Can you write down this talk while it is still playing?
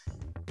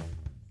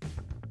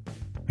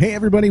Hey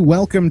everybody,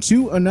 welcome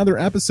to another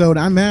episode.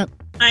 I'm Matt.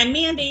 I'm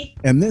Mandy.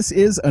 And this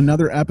is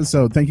another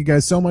episode. Thank you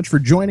guys so much for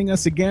joining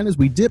us again as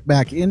we dip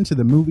back into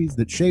the movies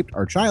that shaped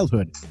our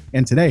childhood.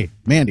 And today,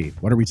 Mandy,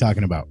 what are we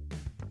talking about?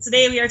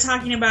 Today we are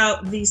talking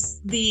about the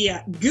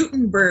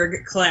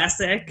Gutenberg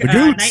classic. The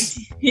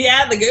Goots.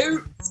 The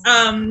Goots.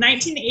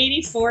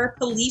 1984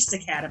 Police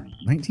Academy.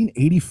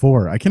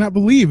 1984. I cannot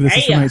believe this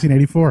is from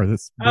 1984.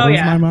 This blows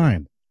my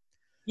mind.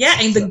 Yeah,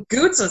 and the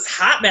Goots was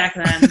hot back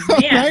then.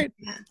 Man. Right?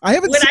 I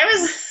haven't seen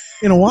it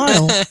in a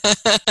while.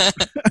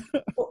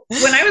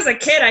 When I was a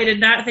kid, I did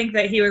not think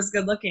that he was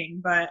good looking,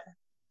 but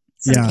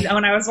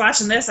when I was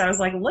watching this, I was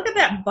like, look at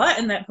that butt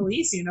in that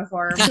police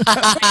uniform.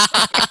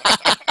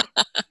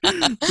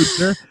 For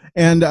sure.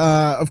 And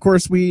of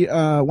course, we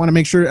want to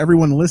make sure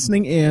everyone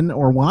listening in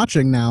or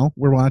watching now,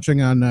 we're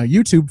watching on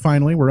YouTube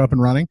finally, we're up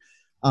and running.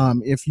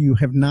 If you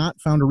have not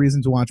found a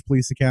reason to watch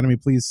Police Academy,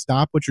 please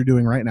stop what you're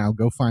doing right now.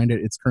 Go find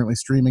it. It's currently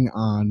streaming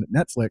on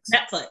Netflix.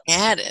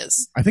 Yeah, it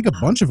is. I think a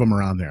bunch of them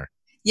are on there.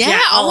 Yeah,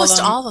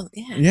 almost all of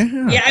them.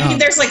 Yeah, I mean,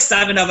 there's like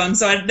 7 of them,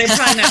 so they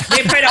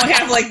probably don't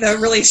have like the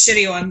really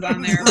shitty ones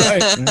on there.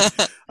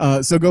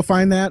 Right. So go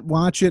find that,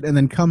 watch it, and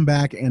then come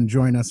back and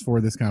join us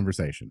for this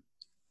conversation.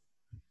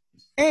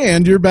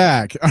 And you're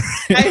back.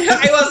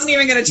 I wasn't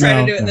even going to try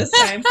to do it this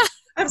time.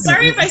 I'm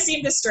sorry if I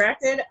seem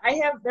distracted.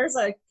 There's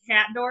a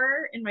cat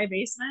door in my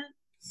basement,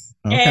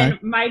 and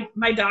my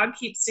dog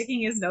keeps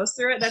sticking his nose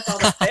through it. That's all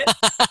that fits.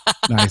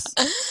 Nice.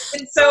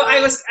 And so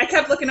I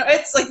kept looking.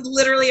 It's like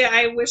literally.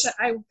 I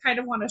kind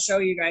of want to show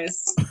you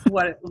guys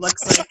what it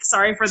looks like.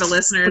 Sorry for the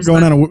listeners. We're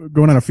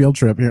going on a field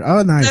trip here.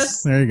 Oh,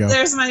 nice. There you go.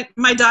 There's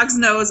my dog's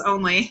nose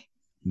only.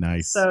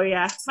 Nice. So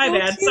yeah, my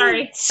bad.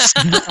 Cute.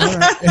 Sorry. All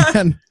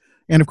right.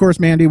 And of course,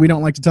 Mandy, we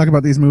don't like to talk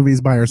about these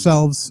movies by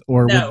ourselves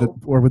or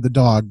with the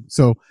dog.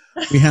 So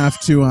we have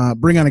to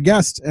bring on a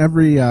guest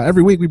every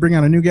week. We bring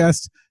on a new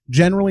guest,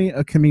 generally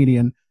a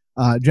comedian,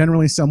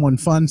 generally someone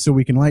fun, so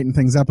we can lighten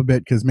things up a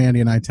bit because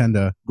Mandy and I tend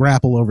to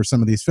grapple over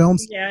some of these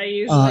films. Yeah,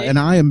 usually. And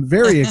I am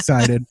very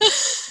excited,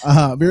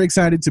 very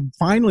excited to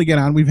finally get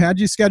on. We've had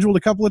you scheduled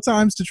a couple of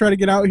times to try to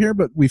get out here,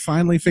 but we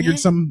finally figured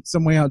some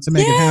way out to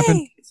make it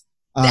happen.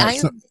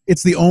 So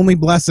it's the only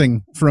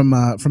blessing from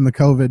the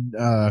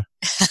COVID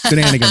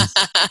shenanigans.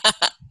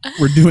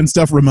 We're doing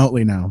stuff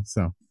remotely now.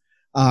 So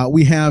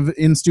we have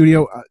in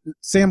studio,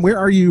 Sam, where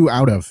are you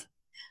out of?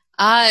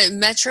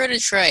 Metro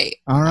Detroit.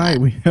 All right.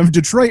 We have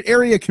Detroit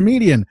area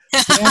comedian,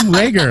 Sam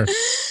Rager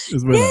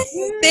is with us.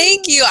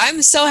 Thank you.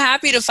 I'm so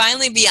happy to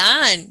finally be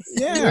on.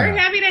 Yeah. We're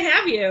happy to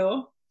have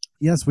you.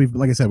 Yes,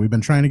 like I said, we've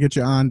been trying to get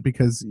you on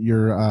because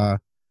you're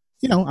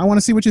I want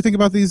to see what you think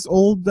about these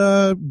old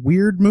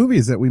weird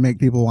movies that we make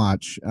people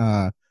watch.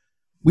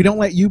 We don't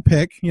let you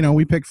pick,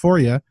 we pick for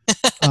you.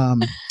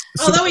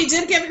 Although we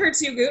did give her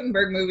 2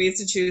 Gutenberg movies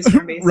to choose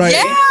from, basically. Right.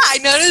 Yeah, I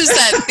noticed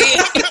that.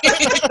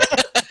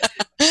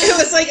 It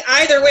was like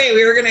either way,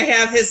 we were going to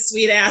have his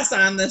sweet ass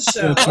on this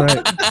show. That's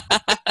right.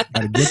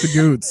 Gotta get the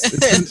Goots. It's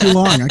been too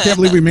long. I can't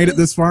believe we made it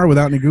this far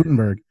without any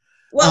Gutenberg.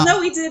 Well, no,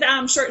 we did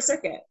Short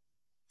Circuit.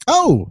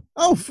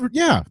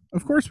 Yeah,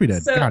 of course we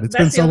did. So God, it's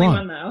been so long. That's the only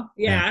one, though.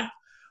 Yeah.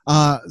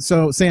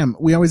 So Sam,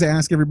 we always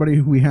ask everybody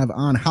who we have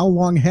on, how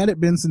long had it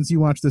been since you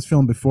watched this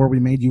film before we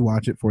made you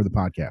watch it for the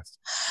podcast?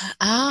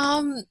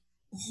 I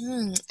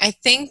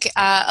think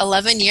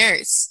 11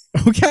 years.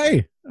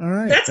 Okay. All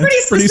right. That's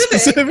pretty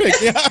specific.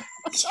 Yeah.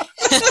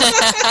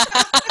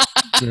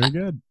 Very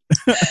good.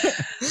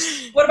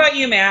 What about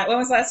you, Matt? When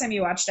was the last time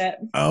you watched it?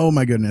 Oh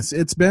my goodness.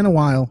 It's been a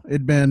while.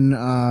 It'd been,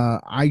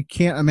 I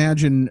can't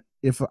imagine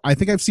I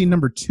think I've seen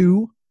number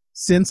 2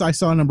 since I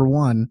saw number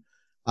 1.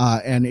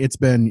 And it's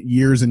been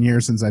years and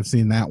years since I've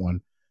seen that one.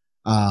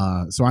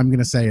 So I'm going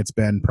to say it's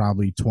been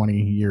probably 20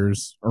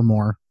 years or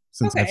more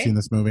since I've seen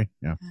this movie.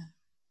 Yeah.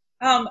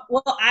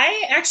 Well,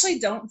 I actually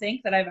don't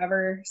think that I've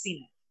ever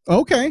seen it.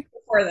 Okay.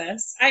 Before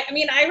this. I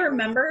mean, I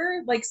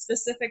remember like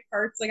specific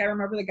parts. Like I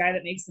remember the guy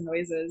that makes the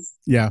noises.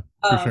 Yeah,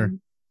 for sure.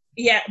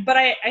 Yeah, but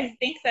I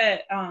think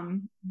that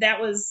that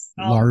was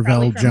all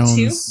Larvell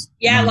Jones. 2.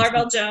 Yeah,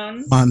 Larvell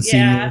Jones.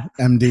 Monsignor,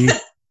 MD.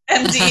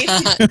 MD.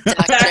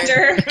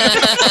 Doctor.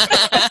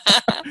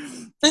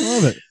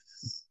 Love it.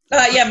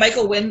 Yeah,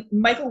 Michael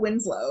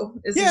Winslow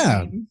is his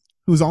name.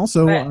 Who's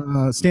also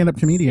a stand-up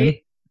comedian.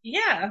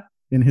 Yeah.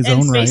 In his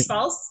own right.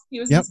 Spaceballs. He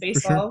was in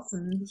Spaceballs. Sure.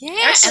 And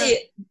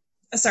actually,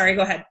 sorry,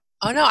 go ahead.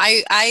 Oh, no,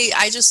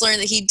 I just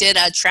learned that he did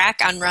a track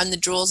on Run the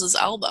Jewels'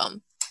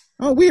 album.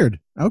 Oh, weird.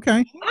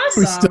 Okay.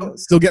 Awesome. We're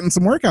still getting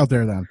some work out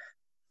there then.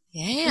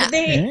 Yeah.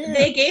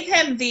 They gave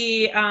him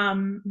the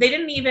they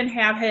didn't even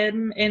have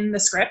him in the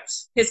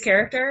script, his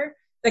character.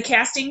 The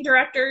casting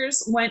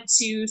directors went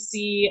to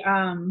see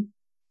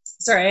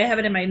sorry, I have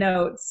it in my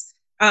notes.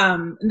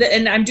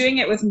 And I'm doing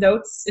it with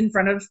notes in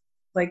front of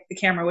like the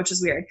camera, which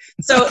is weird.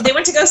 So they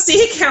went to go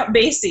see Count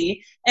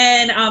Basie,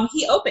 and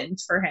he opened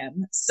for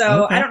him.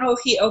 So I don't know if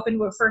he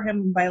opened for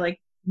him by like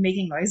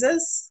making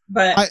noises,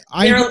 but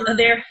I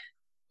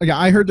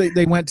heard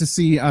they went to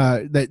see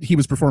that he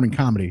was performing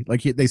comedy.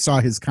 Like they saw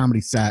his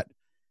comedy set,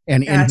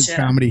 and in his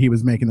comedy he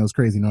was making those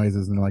crazy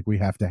noises, and they're like, we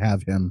have to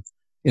have him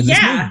in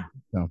this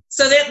movie.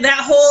 So that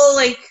whole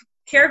like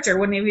character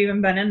wouldn't have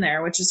even been in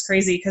there, which is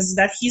crazy because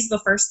he's the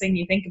first thing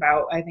you think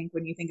about, I think,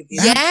 when you think of these.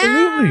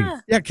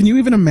 Absolutely. Yeah. Can you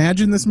even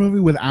imagine this movie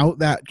without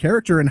that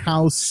character and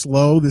how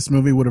slow this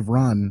movie would have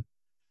run?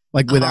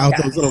 Like without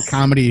those little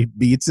comedy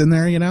beats in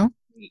there, you know?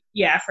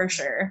 Yeah, for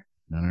sure.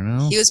 I don't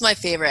know. He was my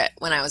favorite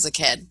when I was a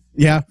kid.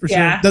 Yeah, for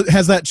sure.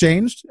 Has that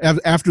changed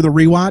after the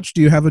rewatch?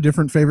 Do you have a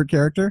different favorite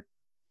character?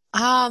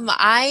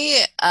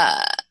 I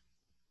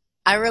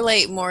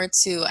relate more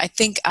to I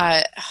think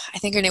her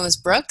name was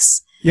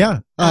Brooks. Yeah.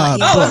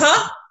 Books,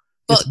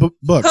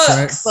 Hooks.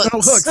 Right? Books.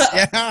 Oh, Hooks.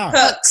 Yeah.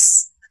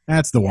 Hooks.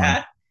 That's the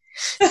one.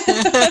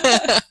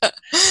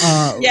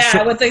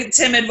 With the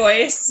timid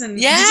voice. And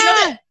did you know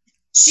that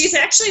she's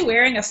actually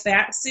wearing a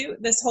fat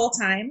suit this whole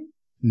time?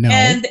 No.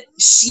 And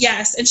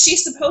and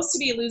she's supposed to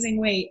be losing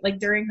weight like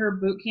during her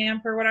boot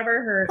camp or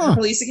whatever, her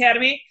police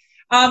academy.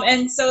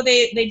 And so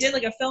they did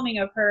like a filming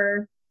of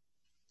her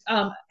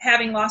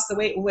having lost the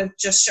weight with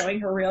just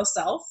showing her real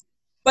self.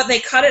 But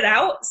they cut it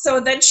out, so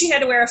then she had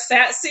to wear a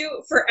fat suit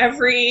for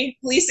every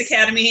police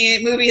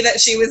academy movie that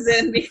she was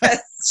in because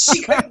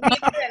she couldn't be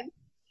in.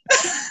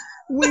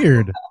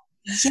 Weird.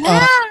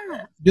 Yeah.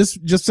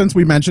 Just since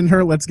we mentioned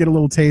her, let's get a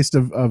little taste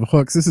of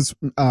Hooks. This is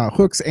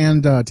Hooks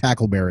and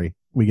Tackleberry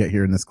we get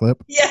here in this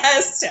clip.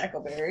 Yes,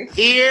 Tackleberry.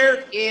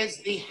 Here is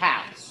the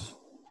house.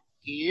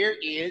 Here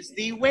is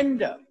the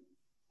window.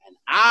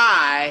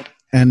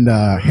 And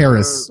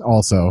Harris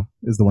also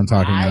is the one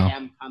talking now. I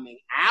am coming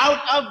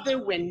out of the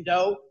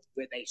window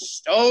with a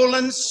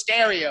stolen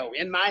stereo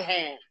in my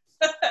hand.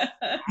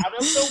 Out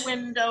of the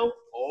window,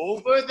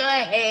 over the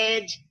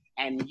hedge,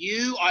 and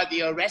you are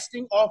the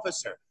arresting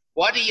officer.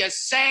 What do you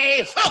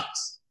say,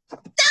 Hooks? No,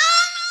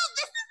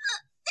 this is a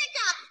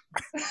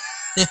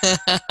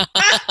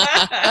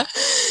stick-up.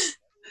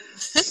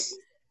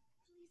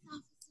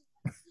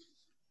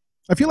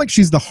 I feel like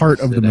she's the heart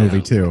of the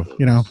movie too,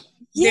 you know?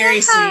 Very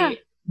sweet.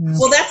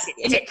 Well,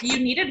 you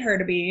needed her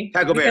to be.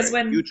 Because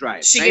when you try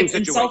it. She Same gets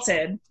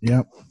insulted.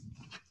 Yep.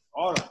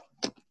 All right.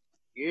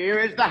 Here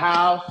is the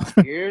house.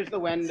 Here's the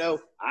window.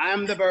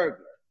 I'm the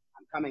burglar.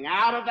 I'm coming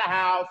out of the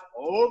house,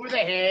 over the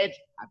hedge.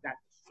 I've got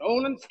the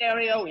stolen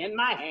stereo in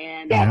my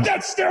hand. Stop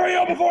that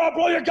stereo before I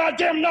blow your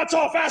goddamn nuts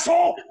off,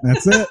 asshole!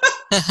 That's it.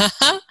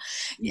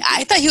 Yeah,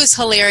 I thought he was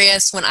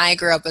hilarious when I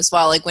grew up as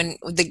well. Like when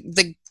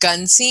the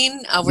gun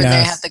scene where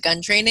they have the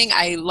gun training,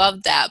 I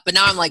loved that. But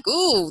now I'm like,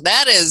 ooh,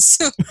 that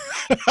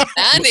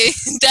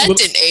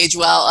didn't age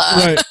well.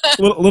 Right,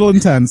 a little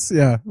intense.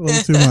 Yeah, a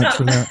little too much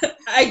for that.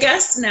 I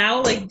guess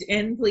now, like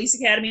in police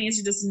academies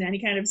or just in any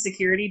kind of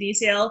security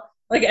detail,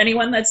 like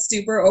anyone that's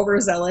super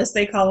overzealous,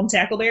 they call them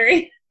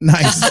Tackleberry.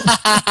 Nice.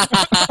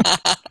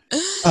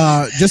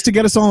 Just to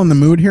get us all in the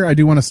mood here, I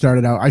do want to start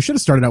it out. I should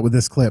have started out with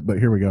this clip, but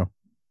here we go.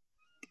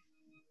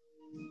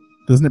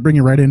 Doesn't it bring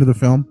you right into the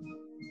film?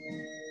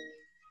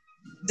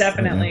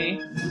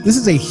 Definitely. This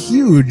is a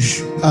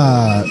huge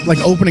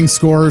opening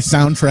score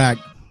soundtrack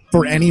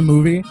for any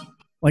movie.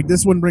 Like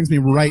this one brings me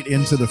right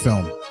into the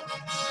film.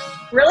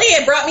 Really?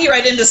 It brought me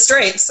right into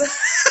Stripes.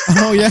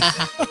 Oh yeah.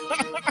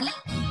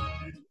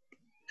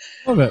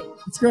 Love it.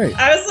 It's great.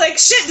 I was like,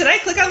 shit, did I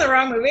click on the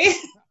wrong movie?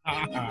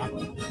 I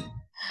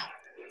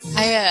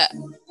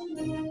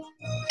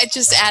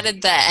just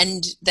added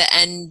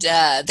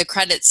the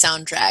credit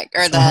soundtrack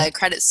or the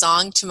credit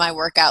song to my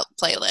workout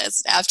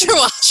playlist after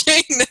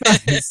watching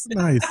this.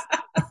 Nice.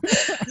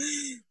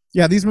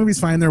 Yeah, these movies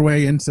find their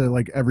way into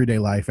like everyday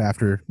life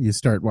after you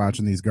start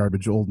watching these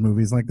garbage old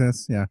movies like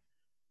this. Yeah.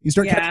 You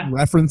start catching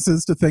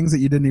references to things that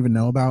you didn't even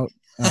know about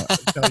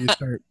until you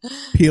start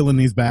peeling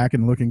these back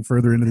and looking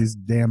further into these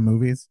damn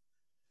movies.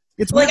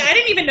 It's like, I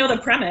didn't even know the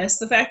premise.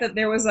 The fact that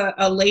there was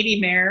a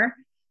lady mayor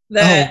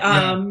that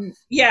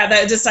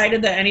that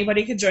decided that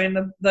anybody could join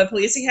the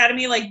police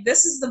academy. Like,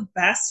 this is the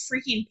best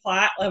freaking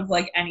plot of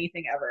like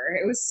anything ever.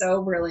 It was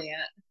so brilliant.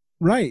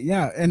 Right,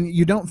 yeah. And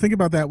you don't think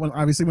about that when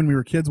we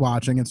were kids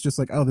watching. It's just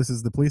like, oh, this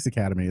is the police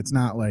academy. It's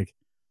not like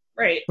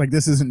like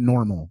this isn't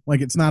normal.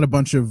 Like, it's not a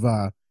bunch of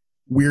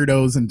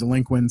weirdos and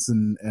delinquents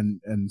and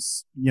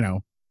you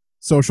know,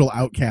 social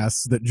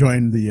outcasts that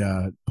joined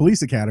the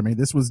police academy.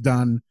 This was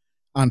done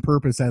on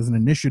purpose as an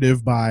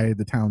initiative by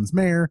the town's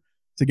mayor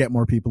to get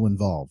more people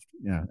involved.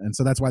 Yeah. And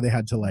so that's why they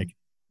had to like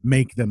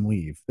make them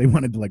leave. They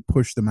wanted to like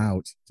push them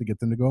out to get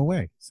them to go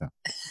away. So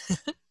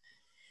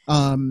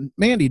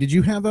Mandy, did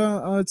you have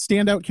a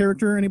standout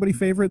character, anybody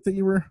favorite that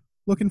you were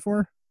looking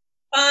for?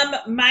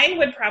 Mine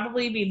would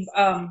probably be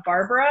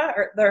Barbara,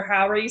 or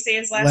however you say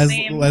his last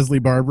name. Leslie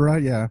Barbara,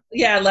 yeah.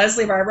 Yeah,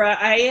 Leslie Barbara.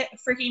 I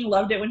freaking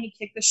loved it when he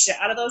kicked the shit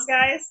out of those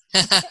guys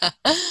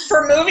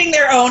for moving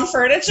their own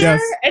furniture.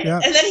 Yes, and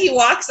then he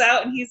walks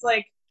out and he's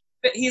like,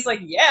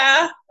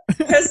 yeah.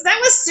 Because that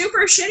was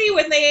super shitty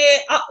when they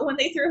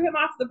threw him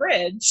off the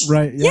bridge.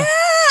 Right. Yeah.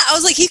 I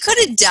was like, he could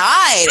have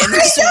died. And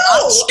like,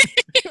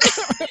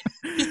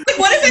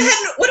 what if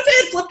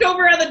it had flipped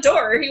over on the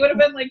door? He would have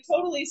been like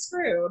totally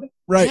screwed.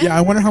 Right. Yeah.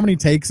 I wonder how many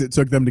takes it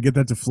took them to get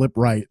that to flip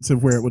right to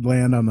where it would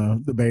land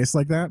on the base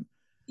like that.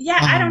 Yeah,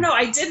 I don't know.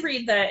 I did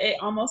read that it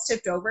almost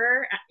tipped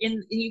over,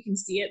 and you can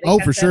see it.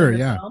 For sure,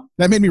 yeah. Film.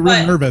 That made me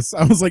real nervous.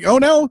 I was like, oh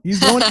no, he's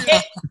going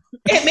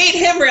it made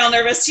him real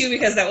nervous too,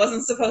 because that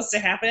wasn't supposed to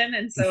happen.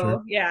 And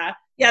so, yeah,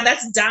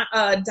 that's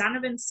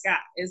Donovan Scott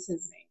is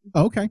his name.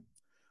 Okay.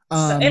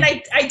 And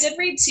I did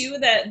read too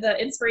that the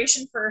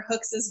inspiration for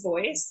Hooks'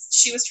 voice,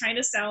 she was trying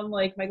to sound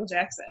like Michael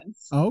Jackson.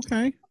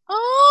 Okay.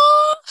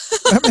 Oh,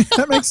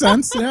 that makes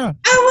sense. Yeah.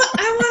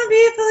 I want to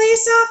be a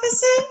police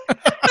officer.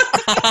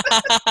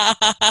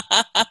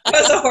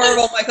 That's a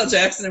horrible Michael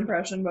Jackson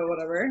impression, but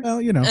whatever.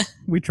 Well,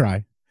 we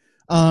try.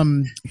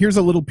 Here's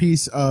a little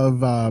piece of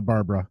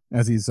Barbara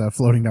as he's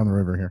floating down the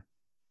river here.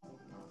 I'm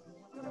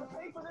gonna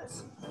pay for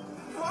this.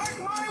 Mark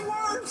my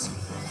words.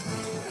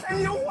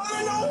 And you want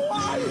to know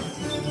why?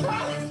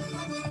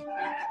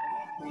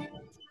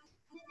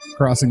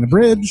 Crossing the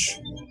bridge.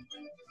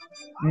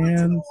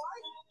 And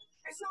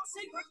it's no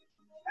secret.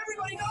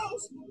 Everybody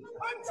knows.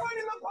 I'm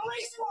joining the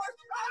police force.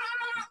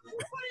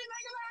 What do you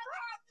think of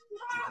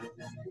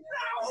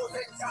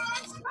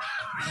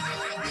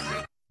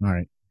that? All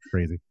right,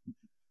 crazy.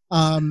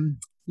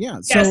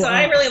 So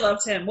I really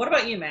loved him. What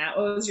about you, Matt?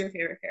 What was your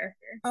favorite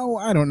character? Oh,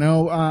 I don't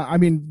know. I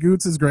mean,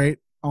 Goots is great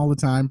all the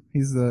time.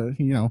 He's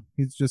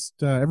he's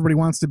just everybody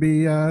wants to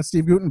be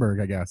Steve Guttenberg,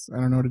 I guess. I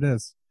don't know what it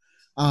is.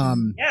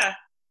 Yeah.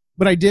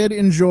 But I did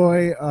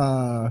enjoy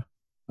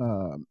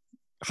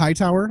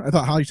Hightower. I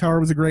thought Hightower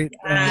was a great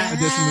addition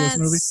to this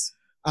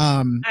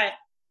movie.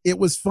 It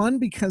was fun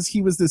because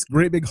he was this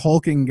great big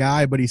hulking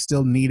guy, but he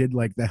still needed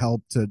like the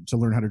help to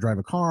learn how to drive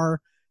a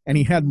car. And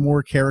he had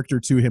more character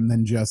to him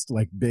than just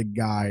like big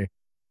guy,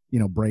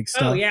 break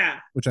stuff. Oh yeah,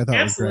 which I thought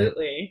absolutely was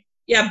great.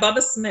 Yeah,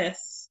 Bubba Smith.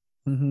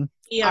 Mm-hmm.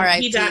 He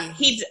died.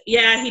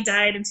 He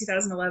died in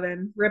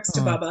 2011. Rips to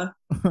Bubba.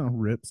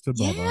 Rips to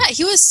Bubba. Yeah,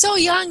 he was so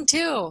young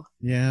too.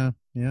 Yeah.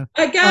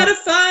 I gotta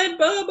find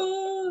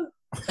Bubba.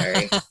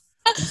 Sorry.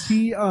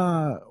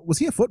 Was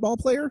he a football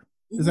player?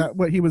 Is that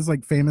what he was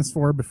like famous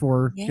for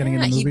before getting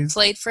into movies? He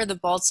played for the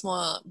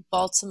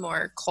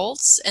Baltimore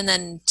Colts and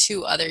then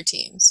 2 other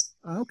teams.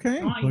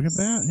 Okay, nice. Look at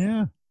that.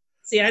 Yeah.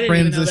 See, I didn't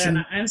even know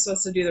that. I'm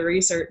supposed to do the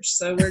research,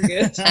 so we're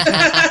good.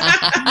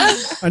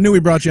 I knew we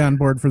brought you on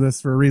board for this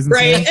for a reason.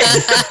 Right.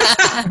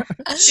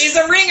 She's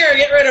a ringer.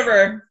 Get rid of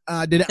her.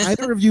 Did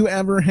either of you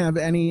ever have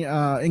any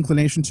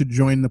inclination to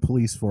join the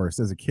police force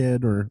as a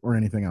kid or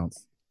anything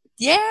else?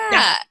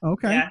 Yeah.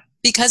 Okay. Yeah.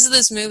 Because of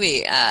this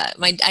movie,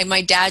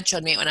 my dad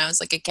showed me it when I was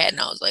like a kid, and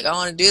I was like, I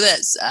want to do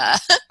this.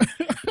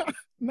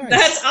 Nice.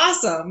 That's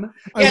awesome.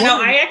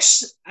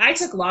 I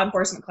took law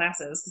enforcement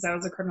classes because I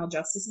was a criminal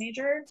justice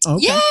major.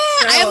 Okay. Yeah,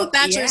 I have a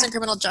bachelor's in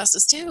criminal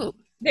justice too.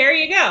 There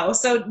you go.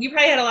 So you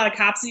probably had a lot of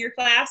cops in your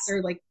class,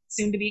 or like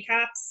soon to be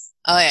cops.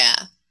 Oh yeah.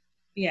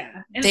 Yeah,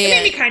 and it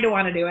made me kind of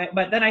want to do it,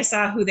 but then I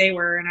saw who they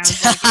were, and I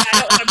was like, I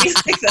don't want to be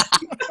like them.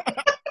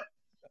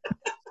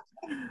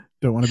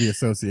 Don't want to be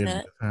associated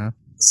with, huh?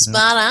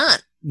 Spot on.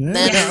 Yeah.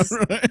 That is,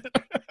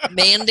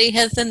 Mandy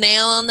hit the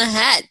nail on the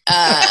head.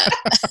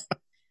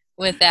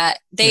 With that,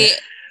 they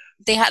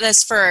had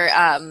us for.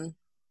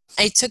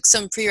 I took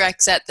some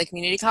prereqs at the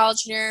community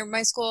college near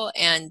my school,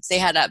 and they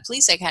had a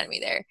police academy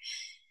there.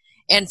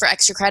 And for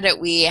extra credit,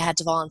 we had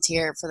to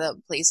volunteer for the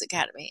police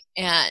academy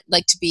and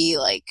like to be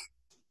like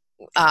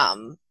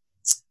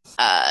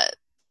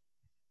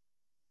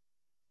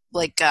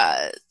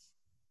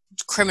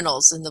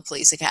criminals in the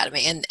police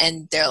academy,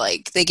 and they're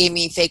like, they gave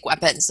me fake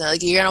weapons. They're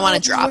like, you're gonna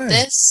want to drop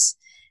this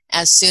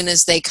as soon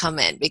as they come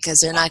in because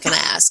they're not gonna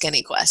ask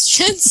any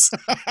questions.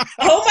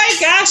 Oh my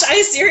gosh,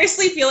 I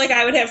seriously feel like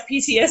I would have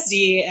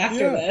PTSD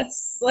after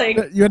this. Like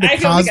you had to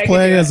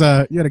cosplay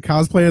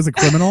as a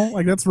criminal.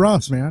 Like that's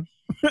rough, man.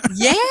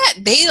 Yeah,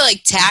 they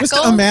like tackle.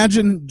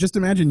 Just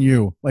imagine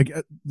you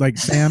like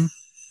Sam.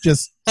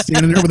 Just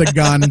standing there with a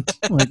gun,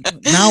 like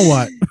now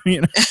what?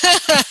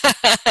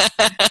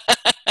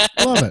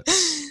 Love it.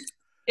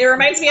 It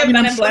reminds me of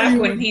Men in Black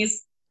when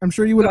he's. I'm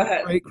sure you would have been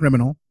a great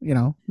criminal.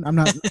 I'm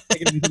not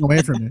taking anything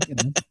away from you.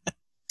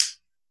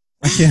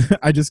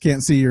 I just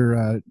can't see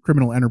your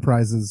criminal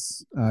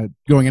enterprises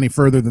going any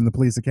further than the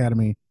police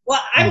academy.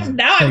 Well, I'm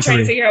trying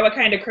to figure out what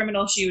kind of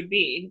criminal she would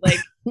be, like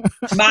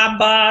mob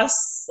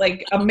boss,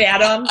 like a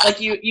madam, like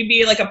you'd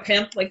be like a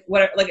pimp, like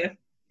what, like a.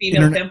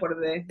 Female pimp, what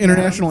are they?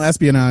 International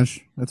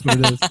espionage. That's what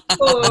it is.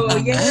 Oh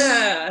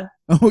yeah.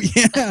 Oh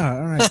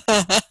yeah.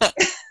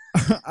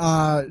 All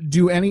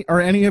right.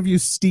 Are any of you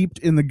steeped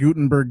in the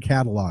Gutenberg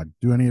catalog?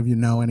 Do any of you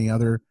know any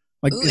other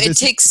like? It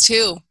Takes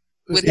Two.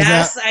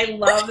 Yes, I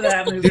love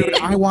that movie. Dude,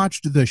 I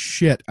watched the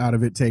shit out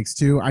of It Takes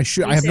Two. I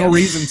have no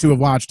reason to have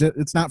watched it.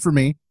 It's not for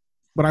me,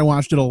 but I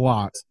watched it a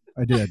lot.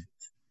 I did.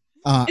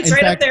 It's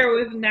right up there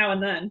with Now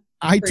and Then.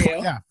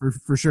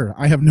 For sure.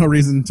 I have no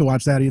reason to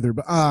watch that either.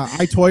 But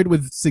I toyed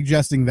with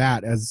suggesting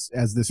that as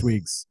this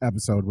week's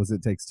episode was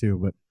It Takes Two,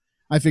 but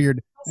I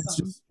figured it's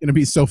just going to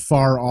be so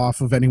far off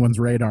of anyone's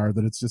radar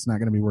that it's just not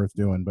going to be worth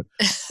doing. But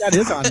that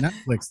is on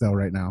Netflix though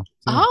right now.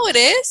 So. Oh, it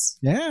is?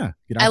 Yeah.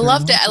 I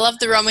loved it. I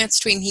loved the romance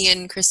between he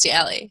and Kirstie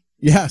Alley.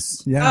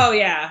 Yes. Yeah. Oh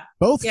yeah.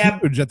 Both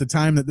huge at the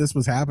time that this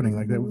was happening.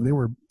 Like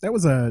that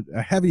was a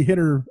heavy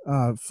hitter,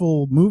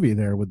 full movie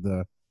there with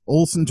the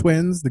Olsen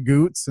twins, the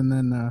Goots, and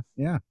then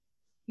Yeah,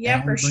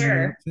 Alan for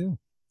sure. Too.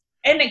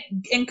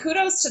 And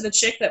kudos to the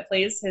chick that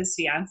plays his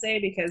fiance,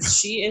 because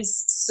she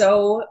is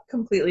so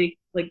completely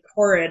like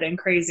horrid and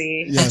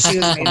crazy. Yes. She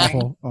was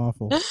amazing.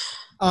 Awful.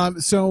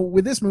 So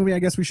with this movie, I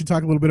guess we should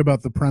talk a little bit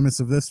about the premise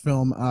of this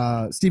film.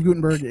 Steve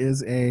Guttenberg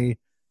is I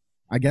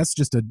guess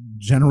just a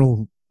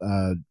general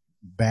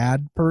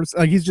bad person.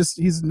 Like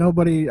he's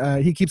nobody.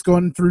 He keeps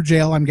going through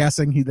jail. I'm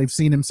guessing they've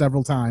seen him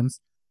several times,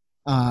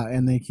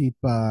 and they keep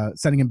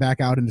sending him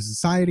back out into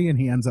society, and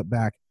he ends up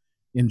back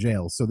in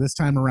jail. So this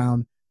time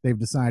around, they've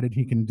decided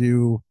he can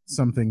do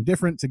something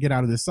different to get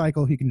out of this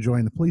cycle. He can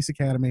join the police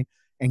academy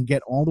and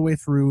get all the way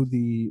through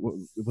what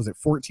was it,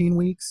 14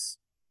 weeks?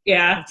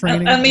 Yeah. I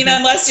mean,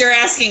 unless you're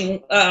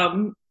asking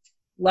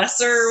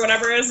Lesser,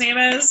 whatever his name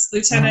is,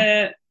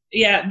 Lieutenant.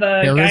 Yeah,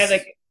 the Harris?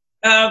 guy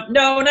that.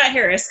 No, not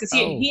Harris, because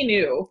he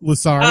knew.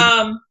 Lassard.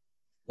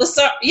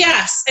 Lassard,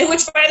 yes, and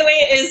which, by the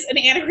way, is an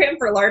anagram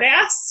for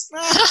lardass.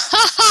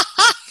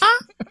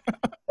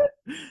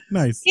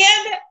 Nice.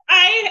 And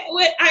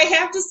I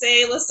have to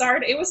say,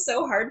 Lassard, it was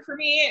so hard for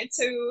me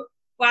to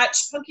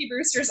watch Punky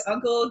Brewster's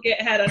uncle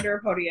get head under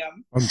a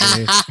podium.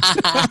 Okay.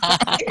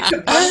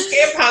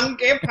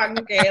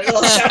 Punky. A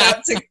little shout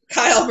out to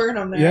Kyle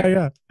Burnham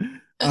there.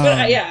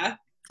 Yeah. Yeah.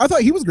 I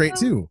thought he was great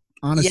too.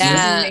 Honestly,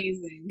 Yeah.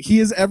 Amazing. he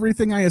is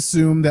everything I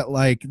assume that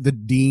like the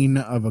dean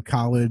of a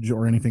college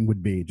or anything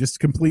would be. Just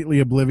completely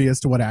oblivious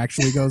to what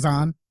actually goes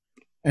on,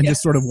 and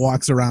just sort of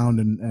walks around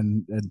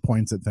and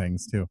points at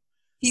things too.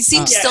 He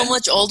seemed so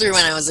much older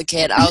when I was a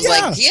kid. I was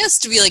like, he has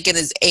to be like in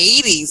his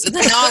 80s. And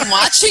then now I'm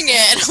watching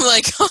it and I'm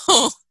like,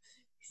 oh,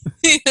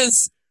 he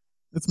is.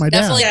 That's my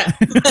dad.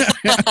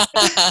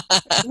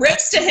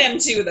 Rips to him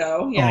too,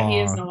 though. Yeah, he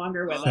is no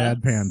longer with us.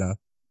 Sad panda.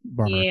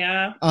 Bummer.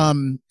 Yeah.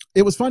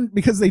 It was fun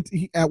because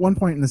at one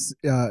point in this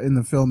in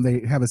the film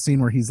they have a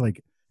scene where he's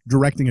like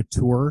directing a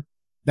tour.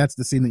 That's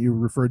the scene that you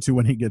referred to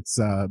when he gets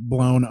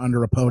blown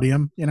under a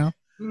podium. You know.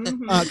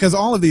 Because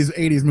all of these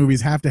 80s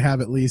movies have to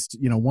have at least,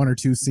 one or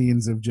two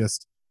scenes of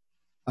just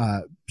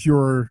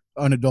pure,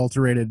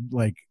 unadulterated,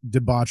 like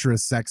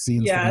debaucherous sex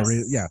scenes. Yes.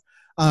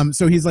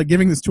 So he's like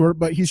giving this tour,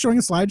 but he's showing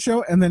a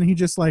slideshow, and then he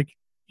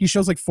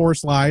shows like 4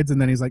 slides,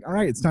 and then he's like, all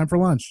right, it's time for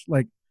lunch.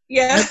 Like,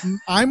 yeah.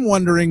 I'm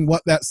wondering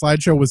what that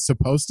slideshow was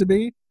supposed to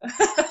be.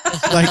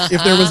 Like,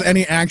 if there was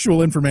any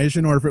actual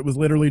information, or if it was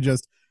literally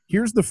just,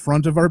 here's the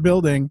front of our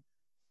building,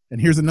 and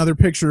here's another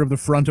picture of the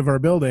front of our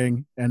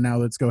building, and now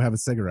let's go have a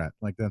cigarette.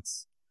 Like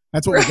that's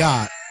what we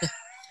got.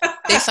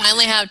 They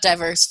finally have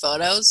diverse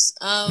photos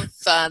of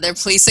their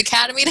police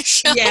academy to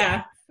show.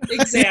 Yeah,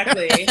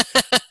 exactly.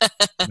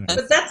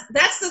 But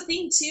that's the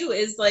thing too,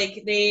 is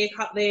like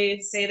they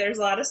say there's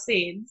a lot of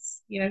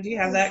spades. Do you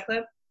have that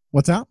clip?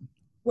 What's that?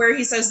 Where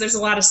he says there's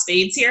a lot of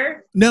spades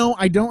here? No,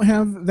 I don't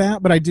have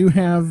that, but I do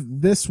have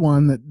this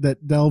one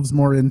that delves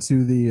more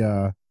into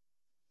the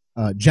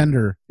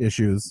gender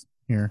issues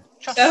here.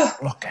 Just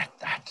look at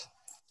that.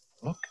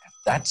 Look at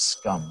that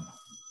scum.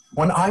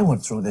 When I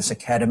went through this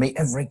academy,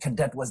 every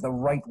cadet was the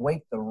right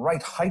weight, the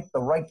right height,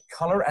 the right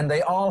color, and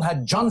they all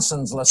had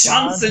Johnsons.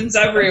 Johnsons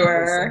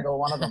everywhere. Every single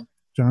one of them.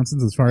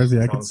 Johnsons as far as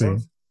the eye could see.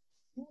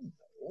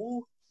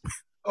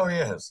 Oh,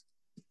 yes.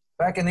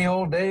 Back in the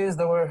old days,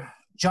 there were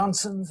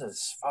Johnsons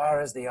as far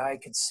as the eye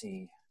could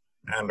see.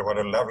 And what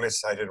a lovely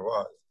sight it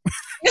was.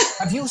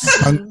 Have you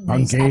seen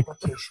these Okay.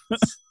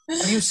 applications?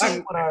 Have you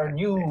seen what our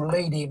new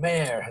lady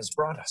mayor has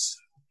brought us?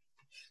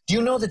 Do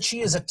you know that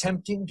she is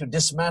attempting to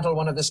dismantle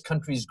one of this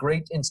country's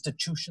great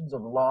institutions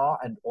of law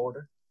and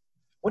order?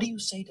 What do you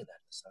say to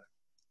that, sir?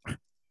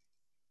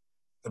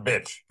 The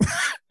bitch.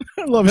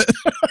 I love it.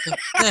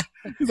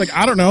 He's like,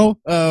 I don't know,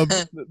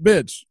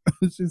 bitch.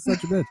 She's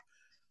such a bitch.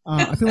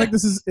 I feel like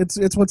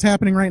it's what's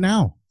happening right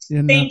now.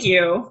 Thank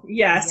you.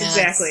 Yes,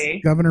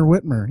 exactly. Governor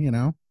Whitmer,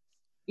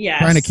 Yes.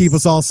 trying to keep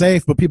us all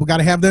safe, but people got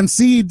to have them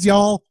seeds,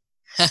 y'all.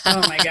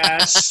 Oh my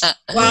gosh.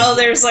 Well,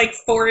 there's like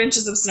 4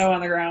 inches of snow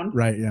on the ground.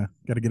 Right, yeah.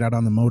 Got to get out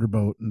on the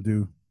motorboat and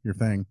do your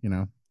thing,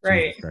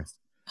 Right.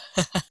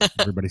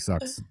 Everybody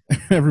sucks.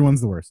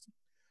 Everyone's the worst.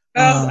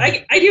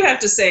 I do have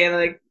to say,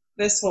 like,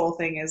 this whole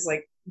thing is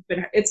like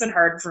it's been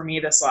hard for me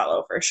to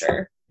swallow for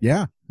sure.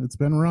 Yeah, it's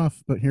been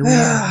rough, but here we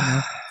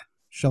are,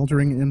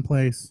 sheltering in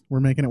place.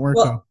 We're making it work.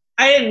 Well,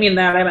 I didn't mean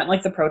that. I meant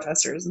like the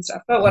protesters and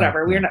stuff. But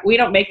whatever. We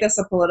don't make this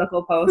a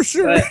political post. For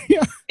sure. But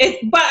yeah.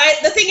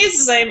 The thing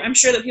is I'm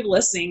sure that people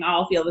listening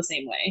all feel the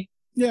same way.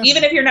 Yeah.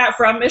 Even if you're not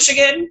from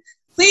Michigan,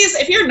 please,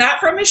 if you're not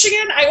from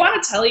Michigan, I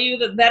want to tell you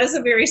that is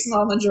a very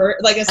small majority,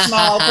 like a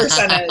small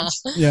percentage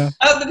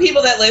of the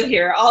people that live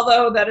here.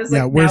 Although that is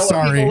like we're now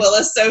sorry. what people will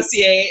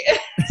associate.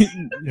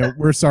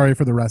 We're sorry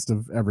for the rest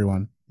of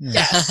everyone.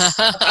 Yeah.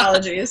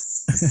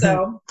 Apologies.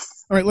 So.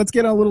 All right, let's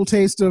get a little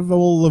taste of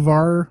old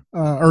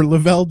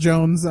Lavelle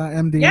Jones,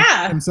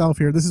 MD himself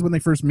here. This is when they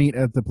first meet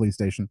at the police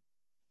station.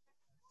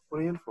 What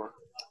are you in for?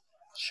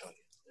 I'll show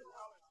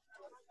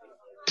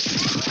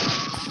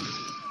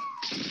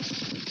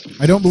you.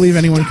 I don't believe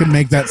anyone can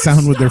make that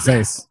sound with their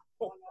face.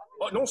 Oh,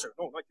 no, sir.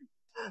 No, not you.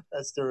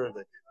 That's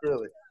terrific.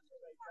 Really.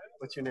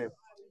 What's your name?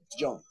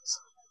 Jones.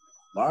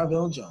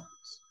 Larville Jones.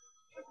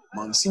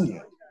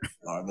 Monsignor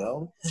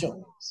Larville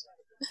Jones.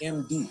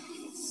 MD.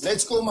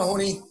 Let's go,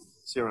 Mahoney.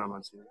 See you around,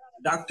 Monsignor.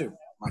 Dr.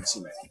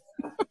 Monsignor.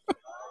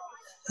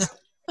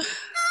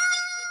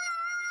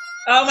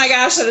 Oh my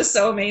gosh, that is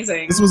so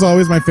amazing. This was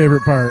always my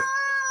favorite part.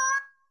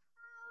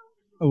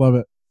 I love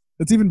it.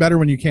 It's even better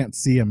when you can't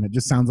see him. It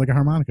just sounds like a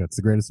harmonica. It's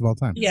the greatest of all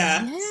time.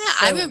 Yeah. Yeah,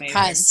 So I'm amazing.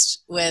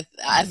 impressed with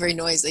every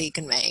noise that he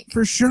can make.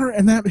 For sure.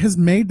 And that has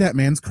made that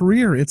man's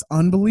career. It's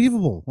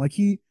unbelievable. Like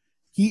he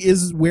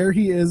is where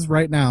he is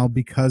right now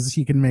because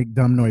he can make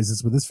dumb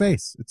noises with his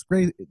face. It's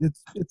great.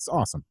 It's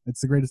awesome.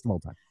 It's the greatest of all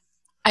time.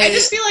 I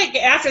just feel like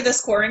after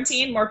this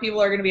quarantine, more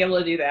people are going to be able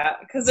to do that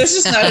because there's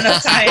just not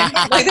enough time.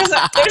 Like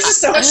there's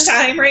just so much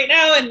time right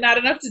now and not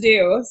enough to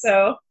do.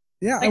 So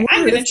Yeah, like, I I'm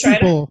wonder going if to try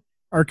people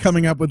are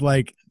coming up with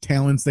like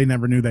talents they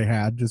never knew they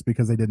had just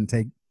because they didn't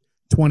take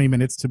 20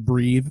 minutes to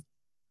breathe.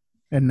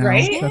 And now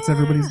Right? that's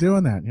everybody's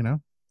doing that, you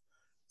know?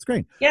 It's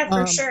great. Yeah,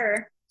 for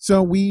sure.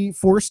 So we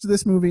forced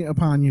this movie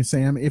upon you,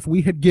 Sam. If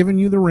we had given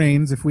you the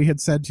reins, if we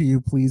had said to you,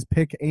 please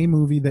pick a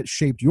movie that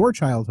shaped your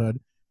childhood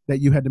that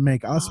you had to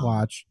make us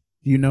watch,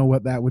 do you know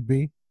what that would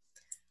be?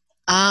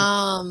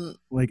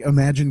 Like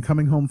imagine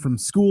coming home from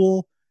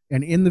school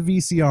and in the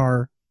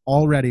VCR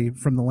already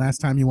from the last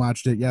time you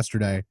watched it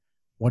yesterday,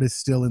 what is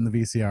still in the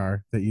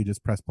VCR that you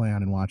just press play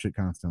on and watch it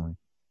constantly?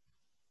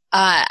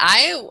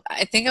 I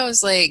think I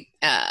was like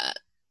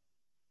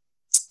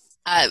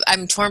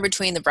I'm torn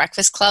between The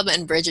Breakfast Club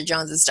and Bridget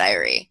Jones's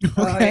Diary.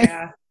 Oh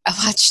yeah. I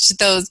watched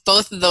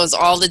both of those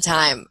all the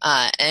time.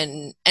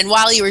 And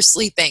While You Were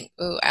Sleeping.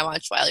 Ooh, I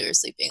watched While You Were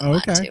Sleeping a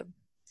lot too.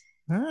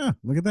 Ah,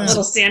 look at A that.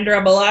 little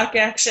Sandra Bullock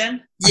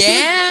action.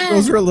 Yeah.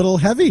 Those are a little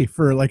heavy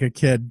for like a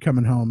kid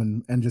coming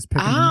home and just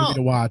picking a movie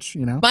to watch,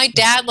 you know? My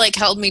dad like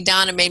held me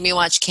down and made me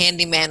watch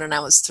Candyman when I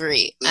was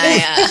 3.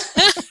 I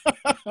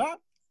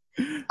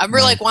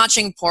remember like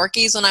watching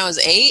Porky's when I was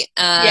 8.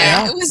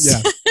 It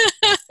was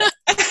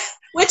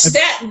Which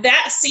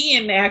that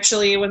scene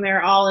actually when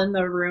they're all in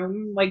the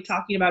room like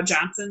talking about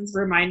Johnsons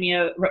reminded me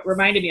of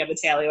the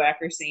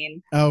Tallywhacker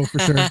scene. Oh, for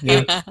sure.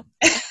 Yeah.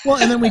 Well,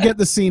 and then we get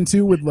the scene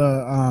too with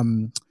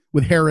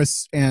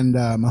Harris and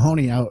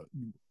Mahoney out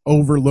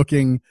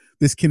overlooking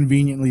this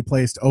conveniently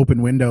placed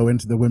open window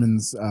into the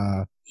women's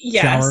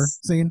shower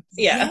scene.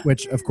 Yeah.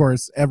 Which of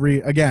course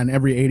every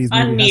 80s movie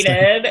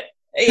unneeded.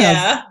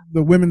 Yeah.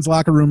 The women's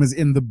locker room is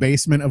in the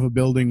basement of a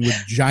building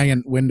with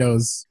giant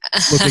windows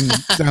looking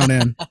down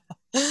in.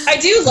 I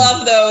do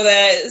love though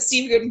that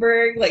Steve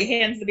Guttenberg like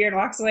hands the beer and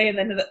walks away, and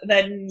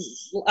then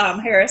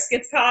Harris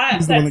gets caught.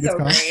 He's the one That's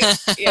that so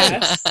gets great.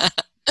 Yes.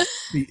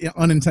 The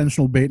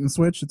unintentional bait and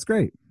switch. It's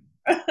great.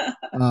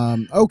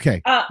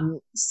 Okay.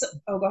 Go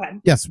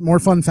ahead. Yes, more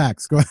fun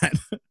facts. Go ahead.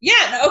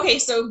 Yeah. Okay.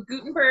 So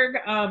Guttenberg,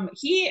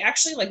 he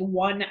actually like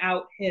won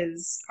out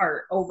his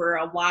part over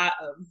a lot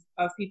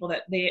of people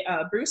that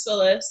Bruce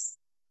Willis,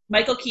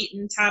 Michael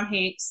Keaton, Tom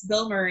Hanks,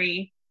 Bill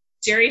Murray,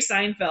 Jerry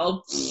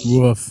Seinfeld.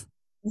 Woof.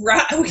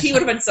 He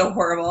would have been so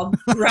horrible.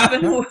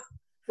 Robin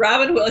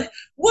Williams.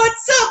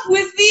 What's up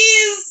with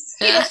these?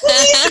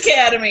 Police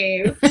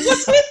Academy.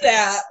 What's with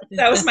that?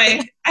 That was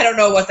I don't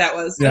know what that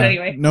was, but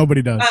anyway.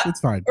 Nobody does.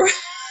 It's fine.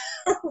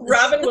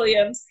 Robin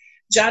Williams,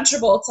 John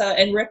Travolta,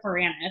 and Rick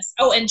Moranis.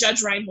 Oh, and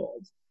Judge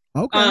Reinhold.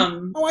 Okay.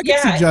 I could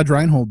see Judge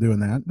Reinhold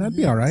doing that. That'd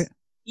be all right.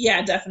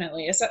 Yeah,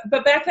 definitely. So,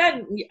 but back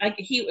then,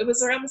 it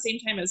was around the same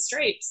time as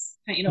Stripes,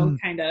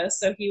 kind of.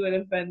 So he would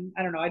have been.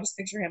 I don't know. I just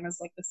picture him as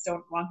like the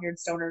long-haired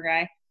stoner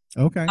guy.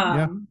 Okay.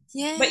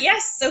 Yeah. But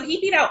yes, so he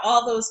beat out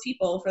all those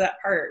people for that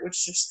part,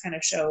 which just kind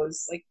of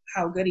shows like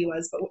how good he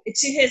was. But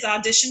to his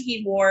audition,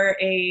 he wore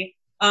a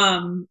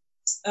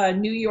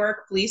New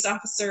York police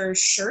officer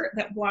shirt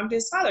that belonged to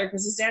his father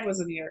because his dad was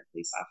a New York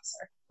police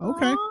officer.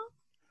 Okay.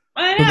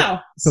 I know.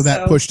 So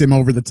that pushed him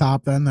over the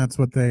top. Then that's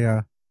what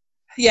they.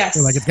 Yes.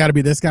 They're like, it's got to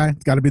be this guy.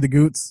 It's got to be the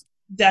Goots.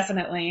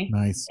 Definitely.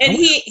 Nice. And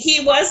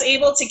he was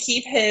able to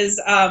keep his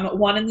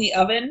one in the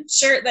oven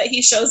shirt that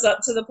he shows up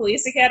to the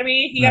police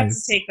academy. He got to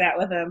take that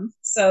with him.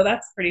 So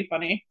that's pretty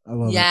funny. I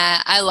love it.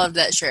 I love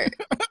that shirt.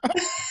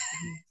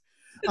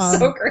 It's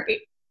so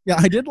great. Yeah,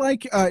 I did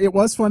like it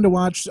was fun to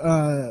watch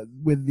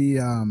with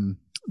the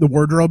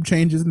wardrobe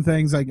changes and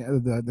things like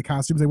the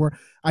costumes they wore.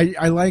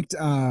 I liked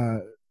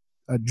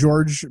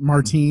George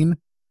Martin.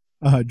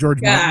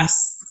 George Martin.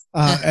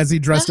 As he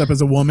dressed up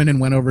as a woman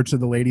and went over to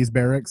the ladies'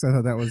 barracks. I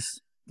thought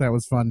that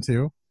was fun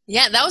too.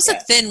 Yeah, that was a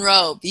thin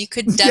robe. You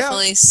could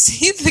definitely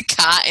see the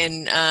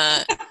cotton.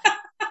 I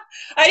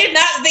did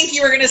not think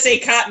you were going to say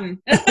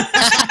cotton.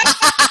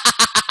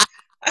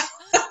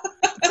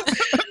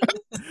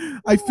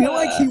 I feel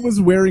like he was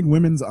wearing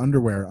women's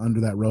underwear under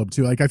that robe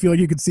too. Like I feel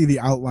like you could see the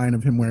outline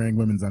of him wearing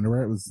women's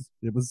underwear. It was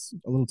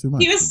a little too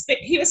much.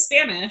 He was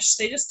Spanish.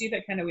 They just do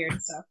that kind of weird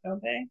stuff,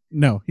 don't they?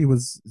 No, he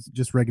was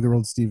just regular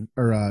old Steve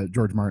or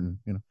George Martin.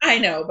 I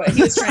know, but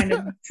he was trying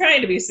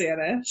to be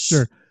Spanish.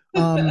 Sure.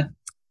 And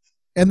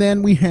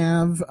then we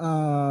have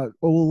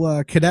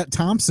old Cadet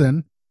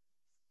Thompson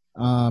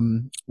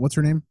What's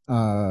her name?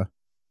 I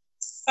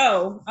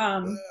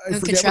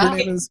forget what her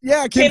name is.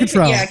 Yeah, Kim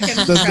Cattrall. Yeah, Kim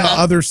the Cattrall.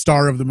 other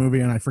star of the movie,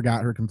 and I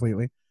forgot her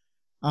completely.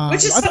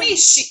 Which is funny.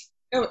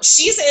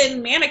 She's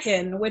in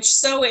Mannequin, which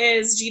so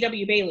is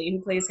G.W. Bailey,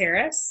 who plays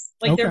Harris.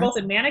 Like they're both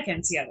in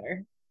Mannequin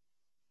together.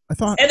 I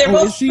thought, and they're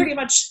both pretty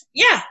much,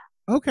 yeah.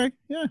 Okay,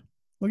 yeah.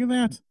 Look at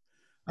that.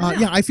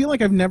 Yeah, I feel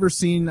like I've never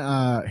seen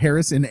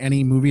Harris in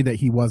any movie that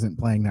he wasn't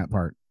playing that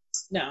part.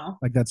 No,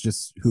 like that's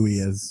just who he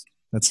is.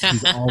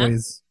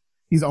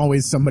 He's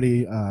always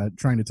somebody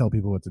trying to tell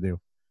people what to do.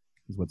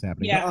 Is what's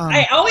happening. Yeah,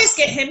 I always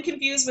get him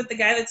confused with the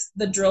guy that's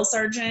the drill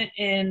sergeant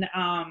in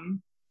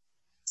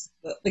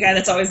the guy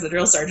that's always the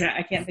drill sergeant.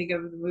 I can't think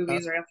of the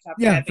movies right off the top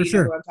of my head. For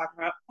sure. You know who I'm talking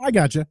about. I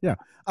gotcha. Yeah.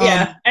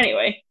 Yeah.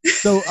 Anyway.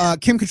 So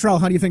Kim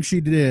Cattrall, how do you think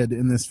she did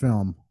in this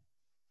film?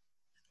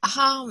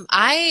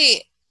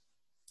 I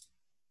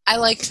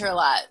liked her a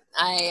lot.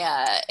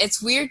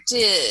 It's weird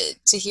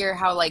to hear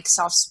how like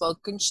soft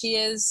spoken she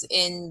is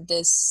in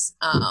this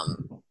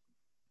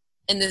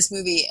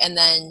movie, and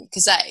then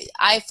because I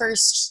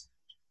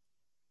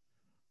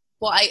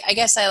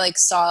guess I like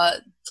saw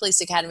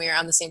Police Academy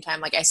around the same time.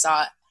 Like I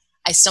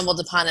stumbled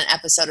upon an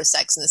episode of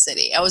Sex and the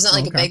City. I wasn't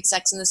like a big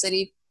Sex and the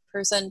City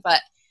person,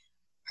 but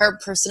her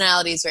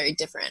personality is very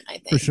different, I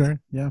think. For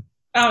sure, yeah.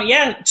 Oh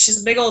yeah,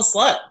 she's a big old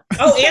slut.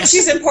 Oh, and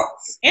she's in in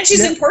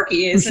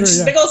Porky's, and she's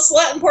a big old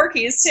slut in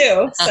Porky's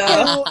too. So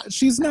well,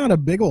 she's not a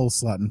big old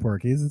slut in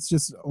Porky's. It's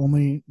just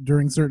only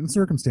during certain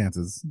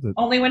circumstances.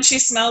 Only when she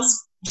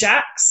smells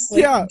Jacks,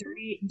 like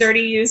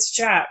dirty used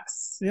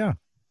Jacks. Yeah.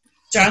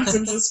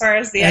 Johnson's as far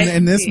as the and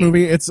in this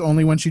movie, it's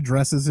only when she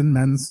dresses in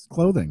men's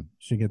clothing.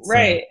 She gets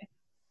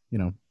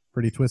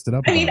pretty twisted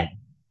up. I mean,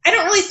 I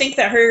don't really think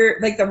that her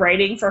like the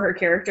writing for her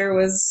character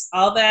was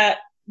all that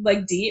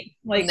like deep.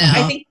 Like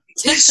I think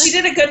she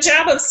did a good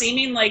job of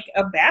seeming like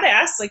a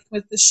badass, like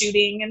with the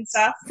shooting and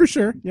stuff. For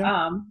sure.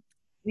 Yeah.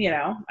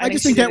 I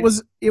just think it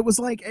was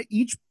like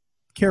each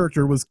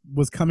character was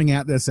coming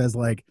at this as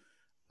like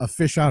a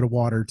fish out of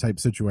water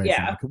type situation.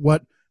 Yeah.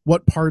 Like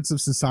what parts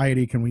of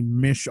society can we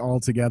mish all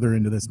together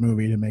into this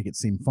movie to make it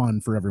seem fun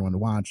for everyone to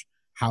watch?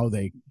 How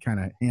they kind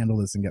of handle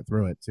this and get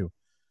through it too,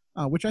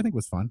 which I think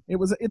was fun.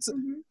 It's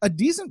a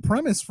decent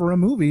premise for a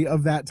movie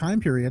of that time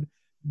period.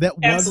 That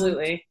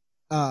absolutely.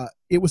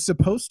 It was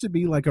supposed to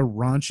be like a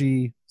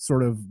raunchy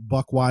sort of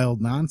buck wild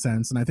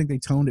nonsense, and I think they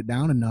toned it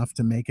down enough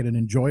to make it an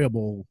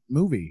enjoyable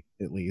movie,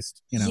 at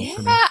least. Yeah,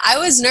 I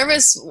was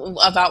nervous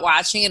about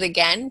watching it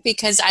again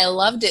because I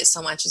loved it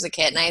so much as a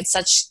kid, and I had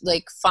such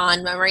like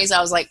fond memories. I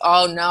was like,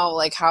 oh no,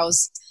 like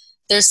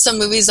there's some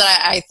movies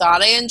that I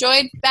thought I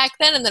enjoyed back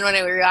then, and then when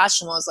I rewatched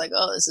them, I was like,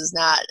 oh, this is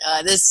not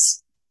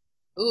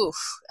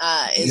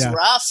is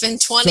rough in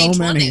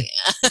 2020.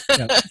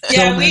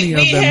 We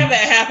have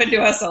that happen to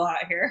us a lot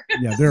here.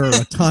 Yeah, there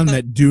are a ton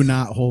that do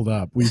not hold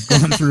up. We've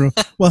gone through.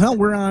 Well, hell,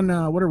 we're on.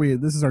 What are we?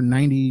 This is our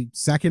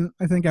 92nd,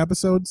 I think,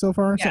 episode so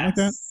far, something like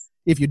that.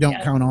 If you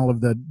don't count all of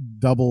the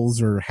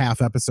doubles or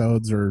half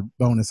episodes or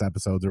bonus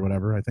episodes or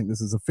whatever, I think this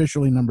is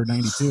officially number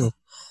 92.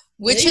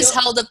 Which has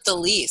held up the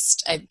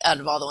least out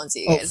of all the ones that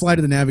you guys? Flight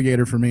of the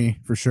Navigator for me,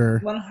 for sure.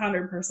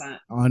 100%.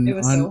 It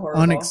was so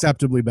horrible.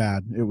 Unacceptably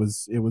bad. It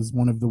was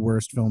one of the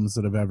worst films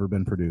that have ever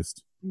been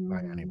produced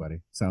by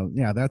anybody. So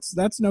yeah,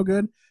 that's no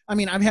good. I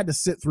mean, I've had to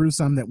sit through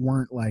some that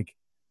weren't like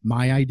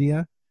my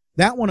idea.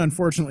 That one,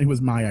 unfortunately,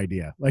 was my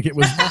idea. Like it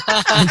was.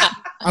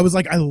 I was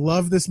like, I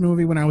love this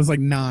movie when I was like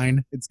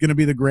 9. It's gonna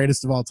be the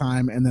greatest of all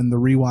time. And then the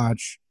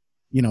rewatch,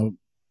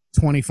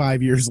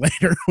 25 years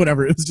later,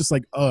 whatever, it was just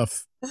like,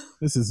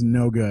 this is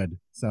no good.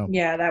 So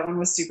yeah, that one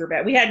was super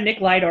bad. We had Nick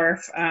Lydorf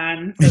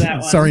on for that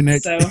one. Sorry,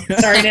 Nick. So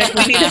sorry, Nick.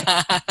 We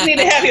need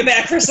to have you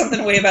back for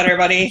something way better,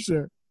 buddy.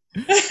 Sure.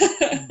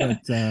 But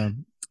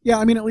yeah,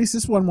 I mean, at least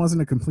this one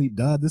wasn't a complete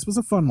dud. This was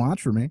a fun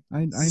watch for me.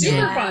 I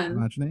super fun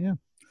watching it. Yeah.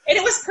 And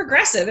it was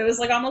progressive. It was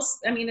like almost.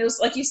 I mean, it was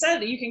like you said.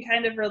 You can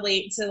kind of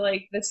relate to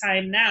like the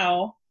time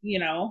now,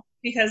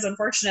 because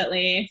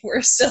unfortunately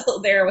we're still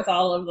there with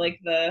all of like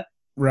the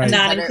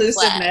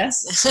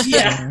non-inclusiveness.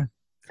 Yeah.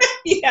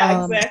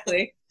 Yeah,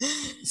 exactly.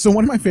 So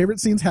one of my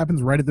favorite scenes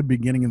happens right at the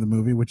beginning of the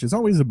movie, which is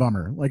always a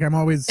bummer. Like I'm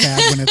always sad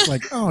when it's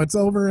like, oh, it's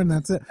over and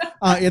that's it.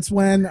 It's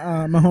when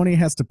Mahoney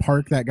has to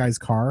park that guy's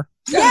car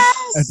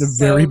at the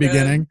very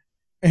beginning.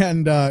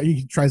 And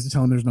he tries to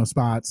tell him there's no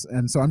spots.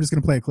 And so I'm just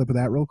going to play a clip of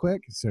that real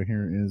quick. So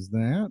here is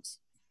that.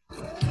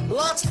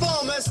 Lots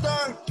full,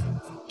 mister.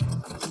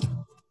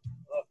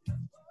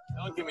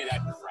 Don't give me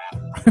that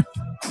crap.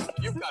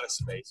 You've got a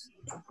space.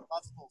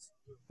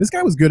 This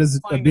guy was good as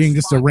being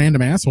just a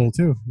random asshole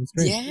too. It was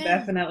great. Yeah,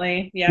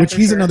 definitely. Yeah, which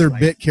he's another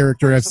bit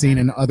character I've seen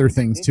in other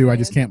things too. I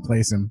just can't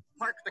place him.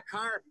 Park the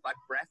car, butt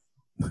breath.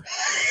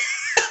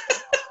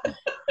 Wait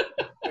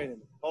a minute.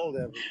 Hold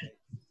everything.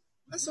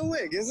 That's a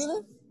wig, isn't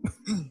it?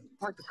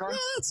 Park the car. Yeah,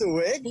 that's a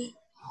wig.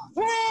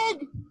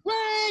 Wig,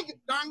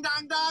 dong,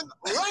 dong, dong.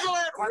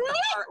 Regular.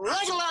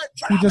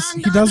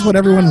 He does what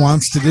everyone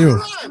wants to do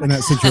in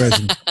that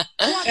situation.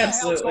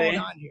 Absolutely. What's going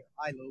on here?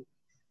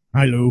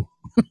 Hi, Lou.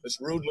 This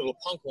rude little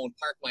punk won't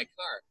park my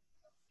car.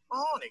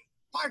 Mahoney,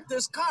 Park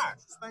this car.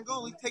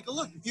 Spangoli, take a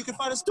look. If you can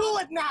find us, Do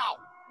it now,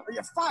 or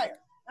you're fired.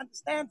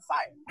 Understand?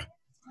 Fired.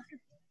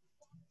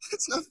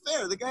 it's not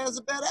fair. The guy has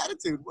a bad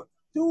attitude.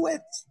 Do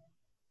it.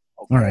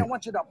 Okay, All right. I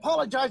want you to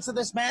apologize to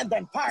this man,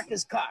 then park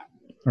his car.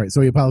 All right,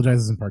 so he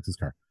apologizes and parks his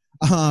car.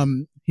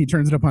 He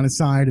turns it up on his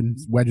side and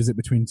wedges it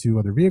between two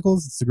other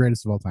vehicles. It's the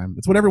greatest of all time.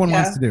 It's what everyone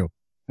wants to do.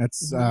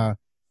 That's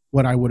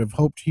what I would have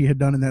hoped he had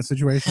done in that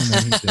situation, and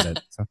then he did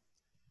it. So.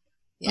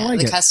 Yeah, like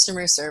the it.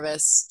 customer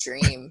service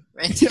dream,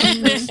 right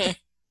there.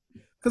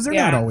 Because they're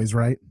not always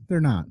right.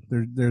 They're not.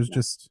 There's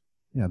just,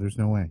 there's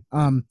no way.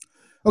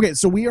 Okay,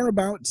 so we are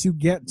about to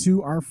get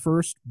to our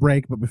first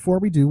break, but before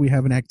we do, we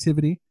have an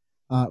activity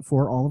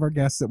for all of our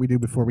guests that we do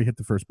before we hit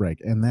the first break.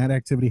 And that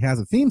activity has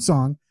a theme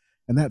song,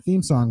 and that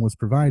theme song was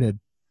provided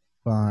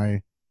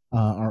by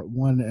our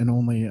one and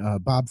only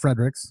Bob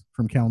Fredericks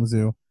from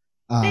Kalamazoo.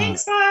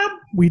 Thanks, Bob.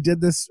 We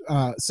did this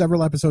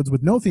several episodes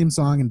with no theme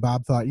song, and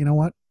Bob thought, you know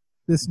what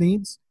this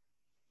needs?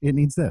 It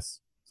needs this.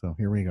 So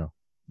here we go.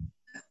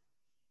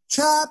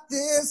 Chop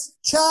this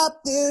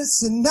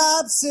synopsis.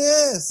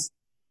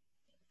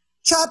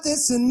 Chop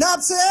this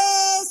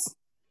synopsis.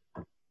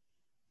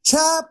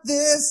 Chop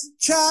this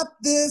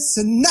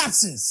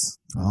synopsis.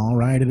 All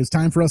right, it is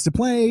time for us to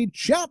play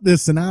Chop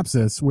This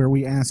Synopsis, where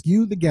we ask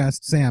you, the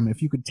guest, Sam,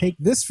 if you could take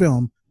this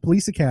film,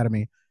 Police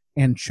Academy,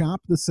 and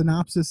chop the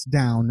synopsis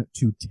down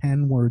to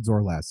 10 words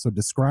or less. So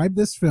describe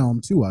this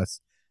film to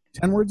us,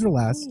 10 words or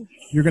less.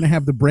 You're going to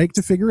have the break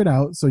to figure it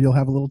out, so you'll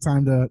have a little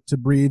time to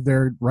breathe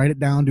there, write it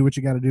down, do what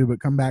you got to do, but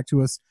come back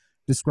to us.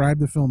 Describe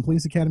the film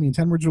Police Academy in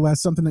 10 words or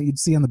less, something that you'd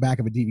see on the back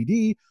of a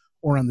DVD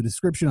or on the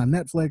description on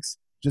Netflix,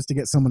 just to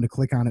get someone to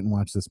click on it and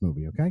watch this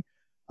movie, okay?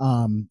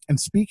 And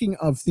speaking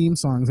of theme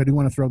songs, I do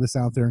want to throw this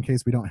out there in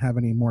case we don't have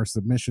any more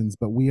submissions,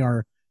 but we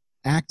are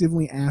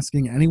actively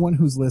asking anyone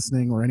who's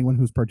listening or anyone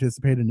who's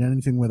participated in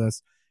anything with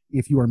us,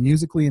 if you are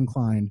musically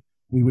inclined,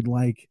 we would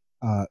like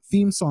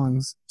theme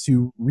songs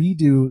to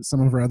redo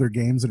some of our other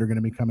games that are going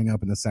to be coming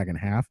up in the second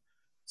half.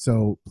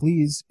 So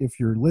please, if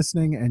you're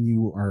listening and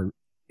you are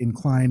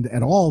inclined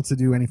at all to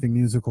do anything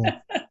musical,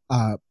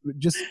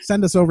 just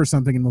send us over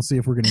something and we'll see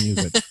if we're going to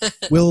use it.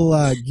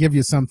 We'll give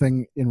you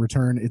something in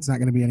return. It's not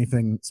going to be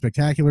anything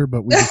spectacular,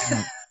 but we just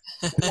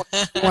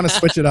want to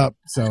switch it up.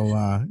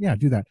 So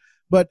do that.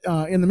 But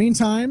in the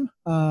meantime,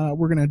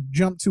 we're going to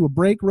jump to a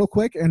break real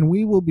quick, and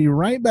we will be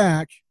right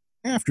back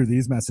after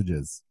these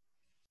messages.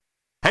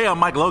 Hey, I'm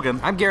Mike Logan.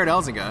 I'm Garrett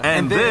Elzinga.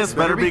 And this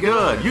better be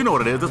good. You know what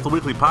it is. It's the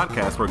weekly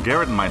podcast where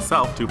Garrett and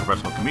myself, two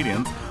professional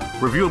comedians,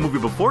 review a movie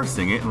before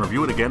seeing it and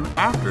review it again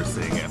after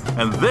seeing it.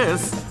 And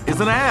this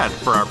is an ad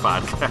for our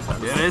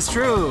podcast. It is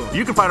true.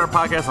 You can find our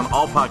podcast on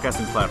all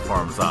podcasting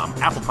platforms,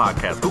 Apple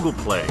Podcasts, Google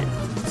Play,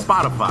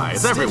 Spotify.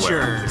 It's Stitcher.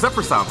 everywhere. Except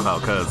for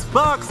SoundCloud, because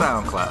fuck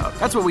SoundCloud.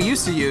 That's what we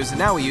used to use, and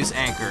now we use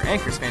Anchor.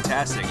 Anchor's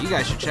fantastic. You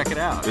guys should check it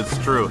out.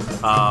 It's true.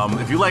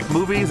 If you like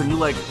movies and you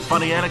like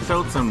funny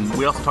anecdotes, and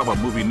we also talk about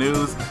movie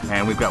news,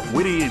 and we've got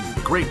witty,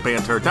 great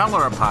banter,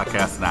 download our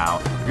podcast now.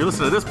 If you're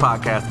listening to this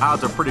podcast,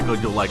 odds are pretty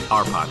good you'll like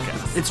our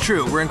podcast. It's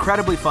true. We're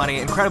incredibly funny,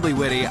 incredibly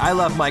witty. I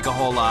love Mike a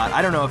whole lot.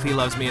 I don't know if he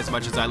loves me as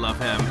much as I love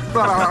him.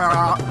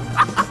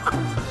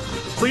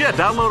 So yeah,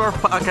 download our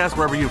podcast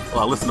wherever you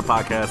listen to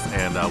podcasts,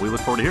 and we look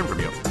forward to hearing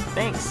from you.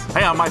 Thanks.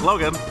 Hey, I'm Mike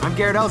Logan. I'm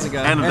Garrett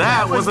Elzinga. And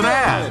that was an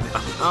ad.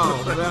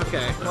 Oh,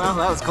 okay. Well,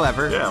 that was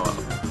clever. Yeah, well.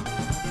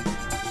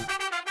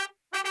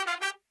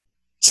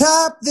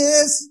 Chop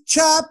this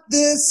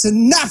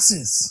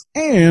synopsis.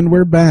 And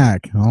we're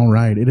back. All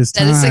right, it is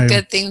time. That is a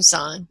good theme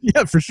song.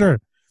 Yeah, for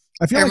sure.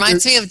 I feel it like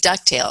reminds me of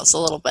DuckTales a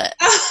little bit.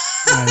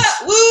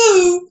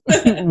 Woo!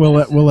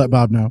 we'll let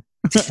Bob know.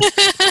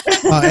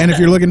 And if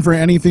you're looking for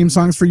any theme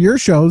songs for your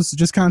shows,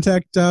 just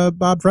contact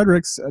Bob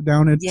Fredericks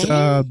down at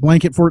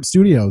Blanket Fort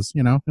Studios.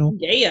 You know, he'll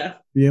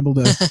be able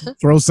to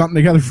throw something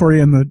together for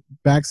you in the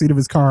backseat of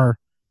his car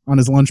on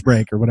his lunch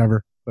break or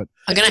whatever. But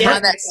I'm gonna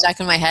have that stuck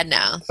in my head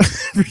now.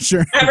 For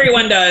sure,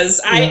 everyone does.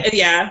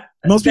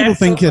 Most people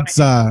think it's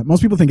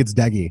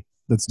Deggy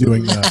that's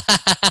doing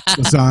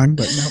the song,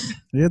 but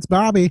no, it's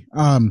Bobby.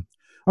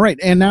 All right,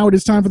 and now it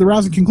is time for the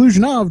rousing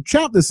conclusion of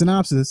Chop the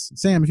Synopsis.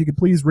 Sam, if you could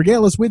please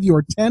regale us with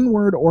your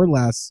 10-word or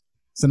less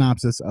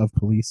synopsis of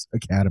Police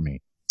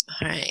Academy.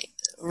 All right.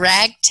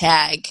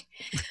 Ragtag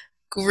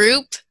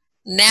group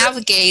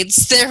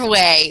navigates their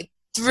way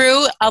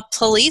through a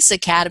police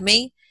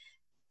academy.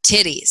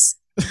 Titties.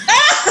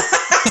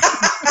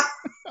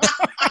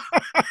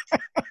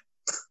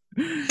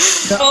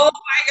 Oh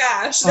my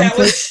gosh, that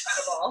was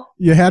incredible.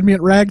 You had me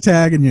at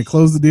ragtag and you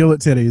closed the deal at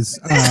titties.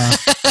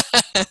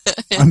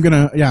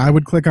 I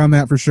would click on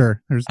that for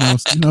sure. There's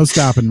no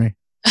stopping me.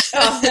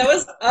 Oh, that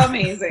was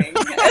amazing.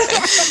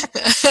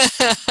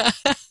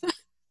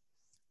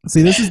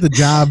 See, this is the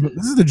job.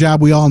 This is the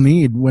job we all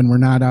need when we're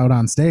not out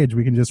on stage.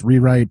 We can just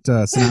rewrite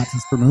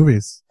synopsis for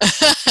movies.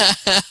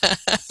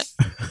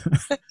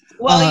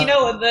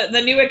 Well,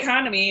 the new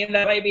economy,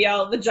 that might be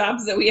all the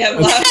jobs that we have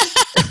left.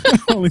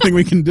 Only thing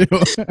we can do.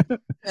 And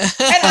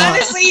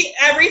honestly,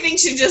 everything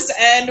should just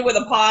end with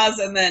a pause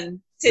and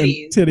then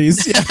titties.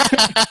 Titties, yeah.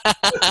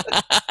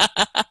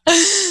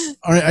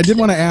 All right, I did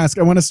want to ask.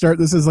 I want to start.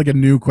 This is like a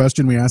new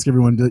question we ask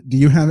everyone. Do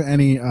you have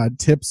any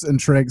tips and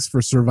tricks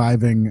for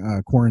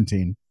surviving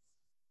quarantine?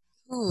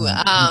 Ooh,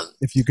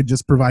 if you could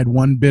just provide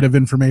one bit of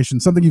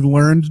information, something you've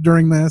learned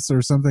during this,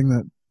 or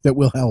something that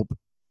will help.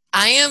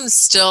 I am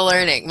still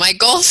learning. My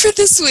goal for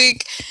this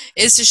week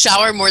is to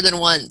shower more than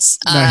once.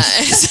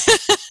 Nice.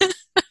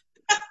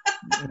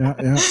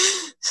 Yeah.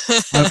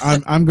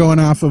 I'm going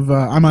off of.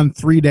 I'm on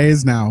 3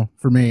 days now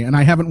for me, and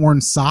I haven't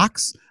worn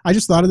socks. I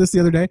just thought of this the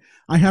other day.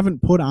 I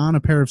haven't put on a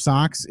pair of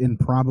socks in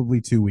probably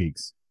 2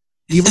 weeks.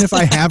 Even if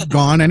I have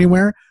gone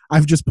anywhere,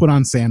 I've just put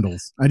on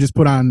sandals. I just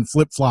put on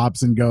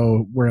flip-flops and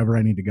go wherever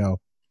I need to go.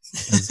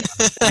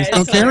 I just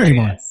don't care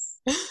anymore.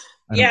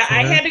 Yeah,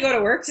 I had to go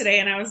to work today,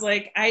 and I was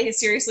like, I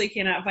seriously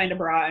cannot find a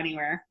bra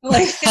anywhere.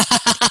 Like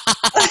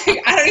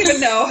I don't even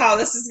know how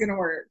this is going to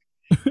work.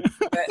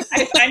 But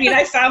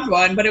I found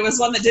one, but it was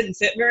one that didn't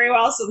fit very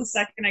well. So the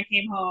second I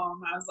came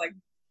home, I was like,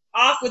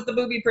 off with the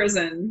booby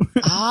prison.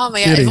 Oh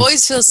my God. It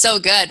always feels so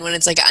good when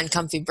it's like an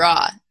uncomfy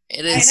bra.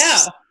 It is. I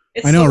know.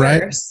 It's I know, the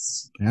right?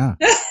 worst. Yeah.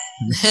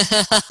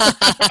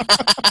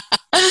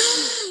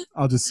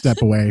 I'll just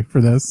step away for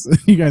this.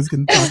 You guys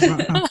can talk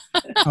about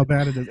how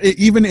bad it is.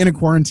 Even in a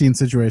quarantine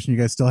situation, you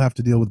guys still have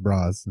to deal with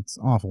bras. It's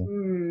awful.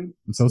 I'm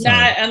so sorry.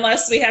 Not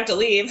unless we have to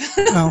leave.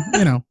 Well,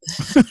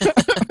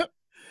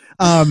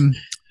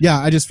 yeah,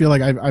 I just feel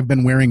like I've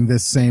been wearing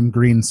this same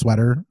green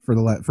sweater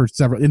for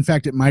several. In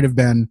fact, I might have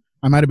been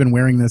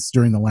wearing this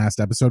during the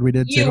last episode we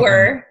did. You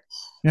were.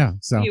 Yeah,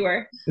 so you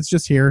were. It's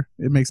just here.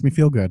 It makes me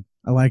feel good.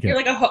 I like it. You're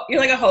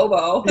like a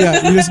hobo.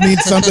 Yeah, you just need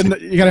something.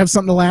 You gotta have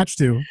something to latch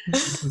to.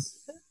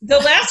 The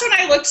last one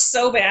I looked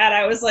so bad.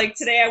 I was like,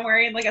 today I'm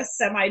wearing like a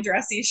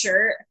semi-dressy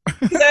shirt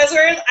because I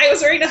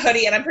was wearing a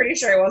hoodie, and I'm pretty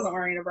sure I wasn't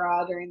wearing a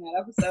bra during that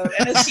episode,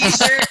 and a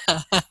t-shirt,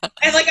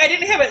 and like I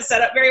didn't have it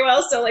set up very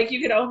well, so like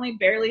you could only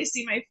barely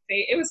see my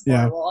face. It was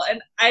horrible,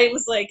 and I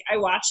was like, I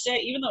watched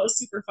it, even though it was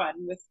super fun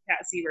with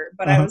Pat Sievert,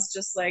 but I was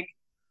just like,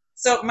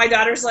 so my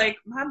daughter's like,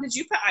 Mom, did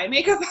you put eye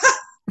makeup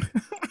on?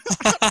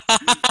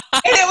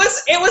 And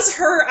it was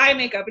her eye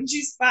makeup, and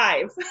she's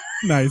 5.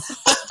 Nice.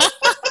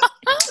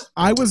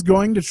 I was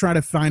going to try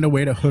to find a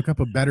way to hook up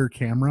a better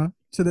camera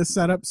to this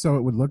setup so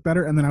it would look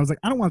better, and then I was like,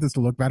 I don't want this to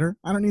look better.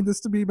 I don't need this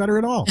to be better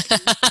at all.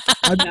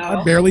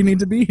 I barely need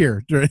to be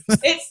here.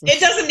 It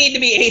doesn't need to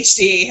be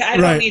HD. I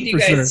don't need you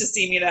guys to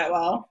see me that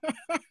well.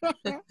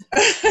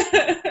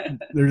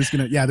 They're just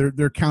gonna,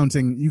 they're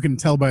counting. You can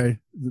tell by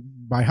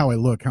how I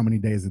look how many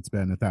days it's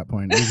been at that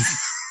point.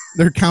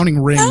 They're counting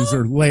rings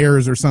or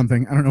layers or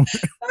something. I don't know.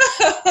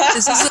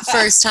 This is the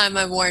first time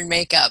I've worn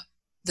makeup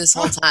this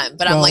whole time,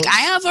 but I'm like, I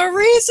have a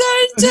reason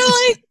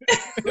to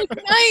look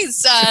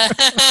nice.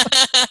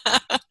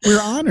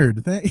 We're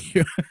honored. Thank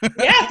you.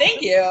 Yeah,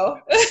 thank you.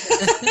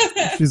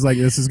 She's like,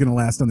 this is going to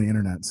last on the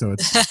internet, so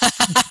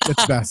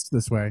it's best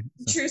this way.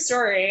 So. True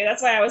story.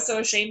 That's why I was so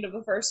ashamed of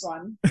the first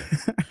one.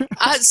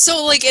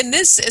 So like in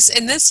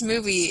this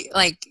movie,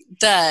 like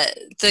the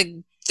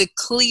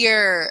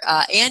clear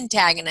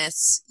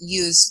antagonists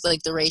use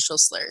like the racial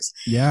slurs.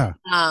 Yeah.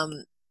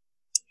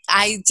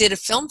 I did a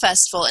film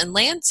festival in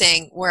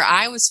Lansing where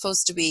I was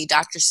supposed to be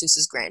Dr.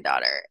 Seuss's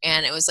granddaughter,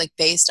 and it was like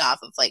based off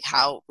of like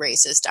how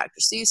racist Dr.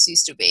 Seuss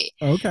used to be.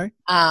 Okay.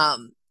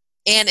 And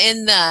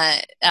in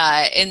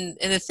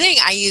the thing,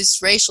 I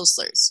used racial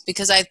slurs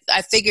because I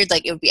figured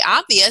like it would be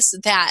obvious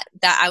that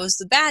I was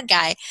the bad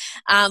guy,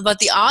 but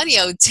the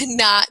audio did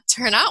not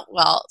turn out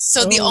well.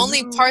 So the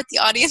only part the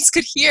audience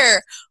could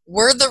hear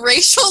were the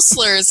racial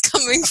slurs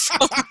coming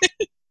from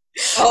it.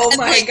 Oh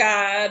my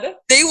God.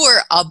 They were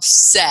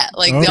upset.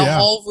 Like the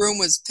whole room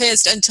was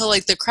pissed until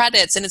like the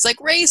credits, and it's like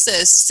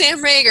racist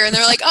Sam Rager, and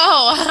they're like,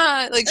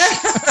 oh, like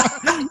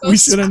we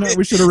should have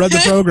read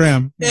the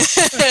program. Yeah,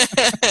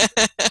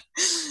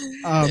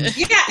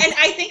 and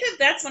I think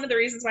that's one of the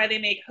reasons why they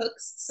make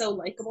Hooks so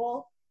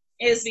likable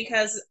is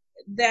because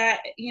that,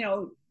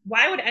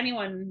 why would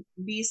anyone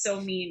be so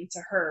mean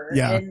to her?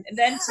 Yeah. And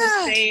then to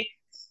say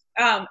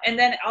and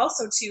then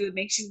also too, it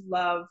makes you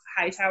love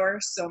Hightower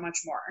so much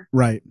more.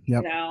 Right.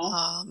 Yep.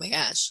 Oh my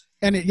gosh.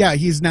 And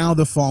he's now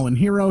the fallen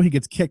hero. He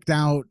gets kicked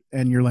out,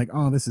 and you're like,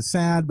 oh, this is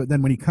sad. But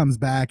then when he comes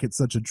back, it's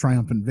such a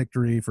triumphant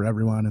victory for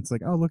everyone. It's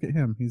like, oh, look at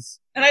him.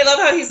 And I love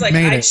how he's like,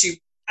 I'd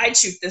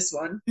shoot this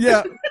one.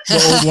 Yeah,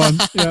 the old one.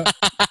 Yeah.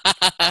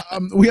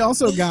 We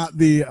also got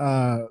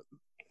the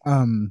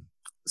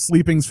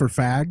sleepings for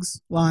fags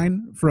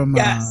line from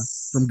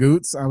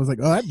Goots. I was like,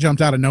 oh, that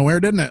jumped out of nowhere,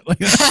 didn't it? Like,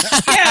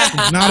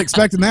 not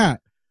expecting that.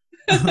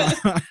 Well,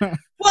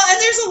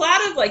 and there's a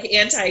lot of like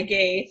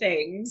anti-gay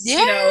things,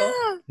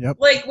 Yep.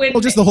 Like when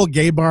just the whole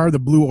gay bar, the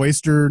Blue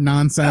Oyster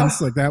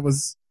nonsense, like that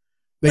was.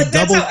 That's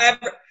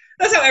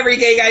how every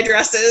gay guy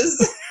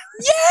dresses.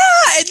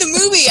 Yeah, in the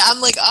movie,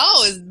 I'm like,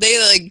 oh, they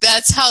like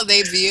that's how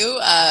they view.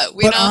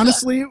 But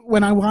honestly,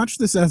 when I watched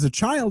this as a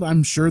child,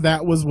 I'm sure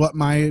that was what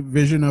my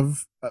vision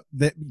of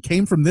that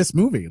came from this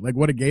movie, like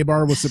what a gay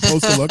bar was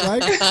supposed to look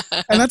like.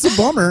 And that's a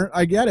bummer.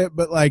 I get it,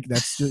 but like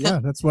that's just,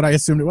 that's what I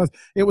assumed it was.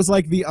 It was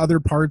like the other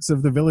parts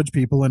of the Village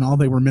People, and all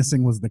they were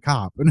missing was the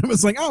cop. And it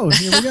was like, oh,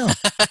 here we go.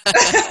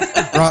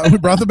 we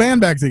brought the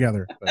band back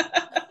together.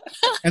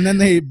 And then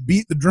they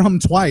beat the drum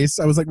twice.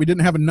 I was like, we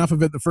didn't have enough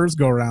of it the first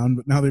go around,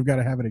 but now they've got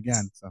to have it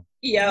again. So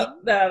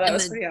that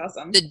was pretty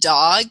awesome. The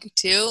dog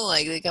too,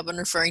 like they kept on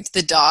referring to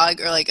the dog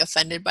or like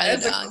offended by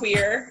the dog. As a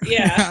queer,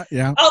 yeah.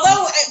 Yeah.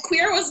 Although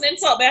queer was an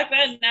insult back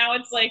then, now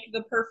it's like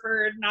the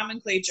preferred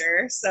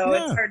nomenclature, so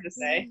it's hard to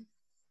say.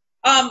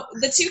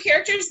 The two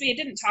characters we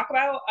didn't talk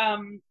about,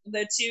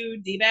 the two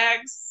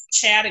D-bags,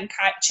 Chad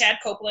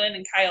Copeland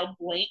and Kyle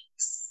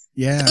Blanks.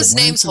 Yeah, those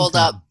names hold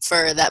up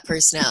for that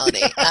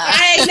personality.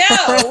 I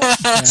know.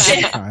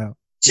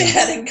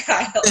 Chad and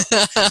Kyle.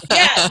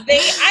 Yeah,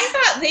 I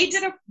thought they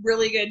did a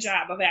really good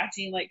job of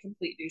acting like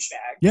complete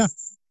douchebags. Yeah.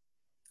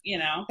 You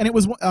know? And it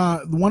was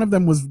one of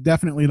them was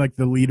definitely like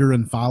the leader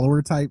and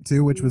follower type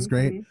too, which was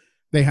great.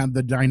 They had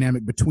the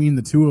dynamic between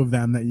the two of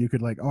them that you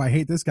could like, oh, I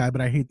hate this guy,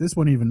 but I hate this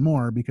one even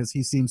more because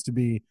he seems to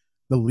be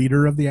the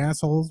leader of the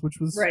assholes, which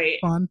was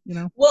fun, you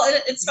know? Well,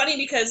 it's funny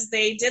because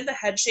they did the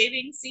head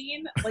shaving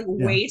scene like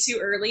way too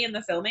early in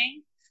the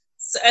filming.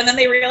 So, and then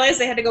they realized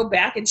they had to go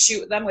back and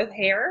shoot them with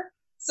hair.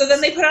 So then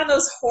they put on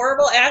those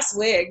horrible ass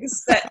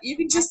wigs that you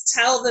can just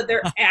tell that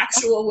they're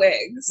actual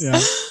wigs.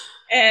 Yeah.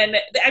 And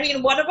I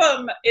mean, one of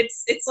them,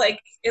 it's like,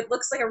 it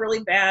looks like a really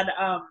bad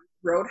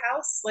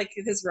Roadhouse, like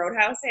his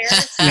Roadhouse hair.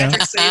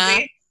 Patrick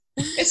Swayze.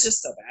 It's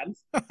just so bad.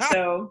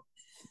 So,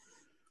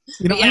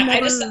 you know, I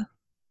just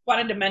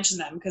wanted to mention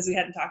them because we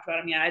hadn't talked about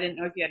them yet. I didn't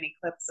know if you had any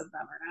clips of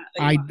them or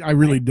not. I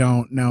really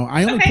don't know.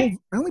 I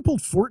only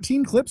pulled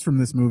 14 clips from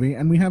this movie,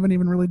 and we haven't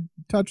even really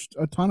touched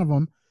a ton of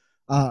them.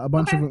 A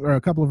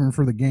couple of them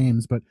for the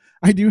games, but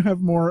I do have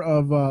more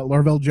of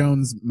Larvell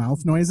Jones'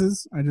 mouth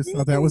noises. I just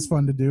thought that was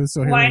fun to do.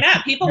 So why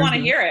not? People want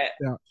to hear it.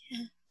 Yeah.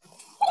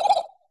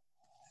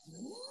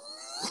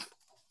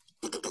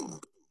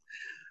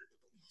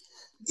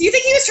 Do you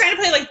think he was trying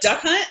to play like Duck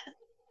Hunt?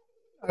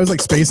 I was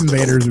like Space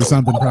Invaders or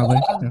something, probably.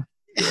 Yeah.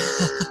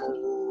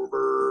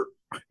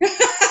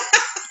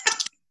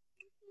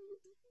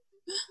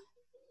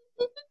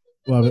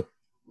 Love it.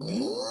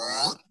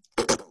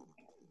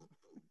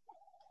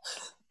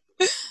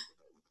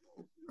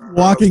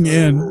 Walking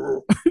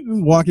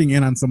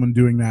in on someone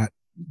doing that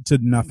to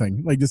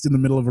nothing, like just in the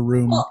middle of a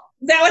room. Well,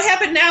 that would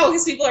happen now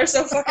because people are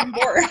so fucking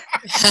bored.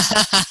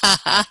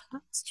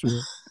 It's true.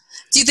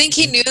 Do you think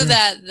he knew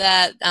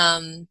that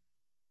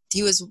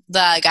he was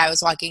the guy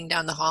was walking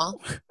down the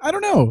hall? I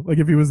don't know. Like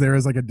if he was there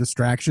as like a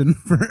distraction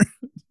for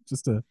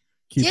just to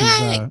keep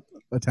his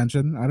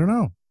attention. I don't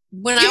know.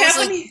 When I was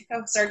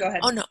like, sorry, go ahead.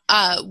 Oh no!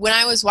 When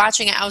I was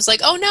watching it, I was like,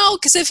 "Oh no!"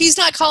 Because if he's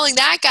not calling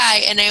that guy,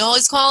 and I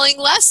was calling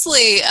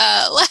Leslie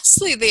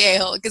the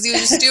a-hole, because he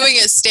was just doing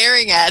it,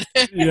 staring at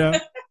him. Yeah.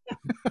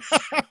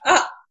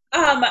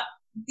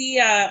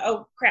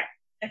 Oh crap!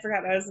 I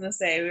forgot what I was going to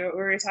say. We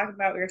were talking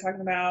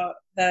about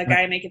the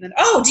guy making the.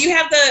 Oh, do you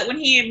have when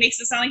he makes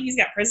it sound like he's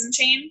got prison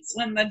chains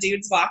when the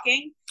dude's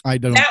walking? I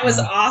don't. That was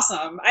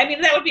awesome. I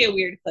mean, that would be a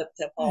weird clip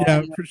to pull.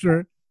 Yeah, for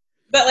sure.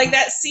 But like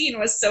that scene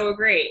was so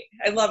great.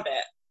 I loved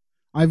it.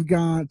 I've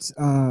got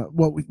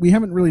we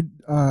haven't really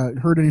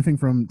heard anything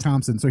from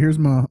Thompson. So here's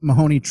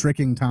Mahoney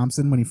tricking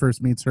Thompson when he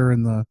first meets her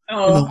in the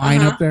line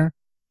up there.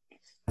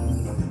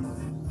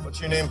 What's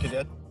your name,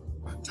 cadet?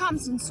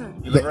 Thompson, sir.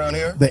 You live around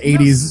here? The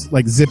 80s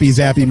like zippy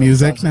zappy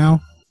music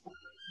now.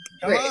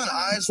 Come on,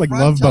 eyes. It's like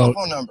Love Boat.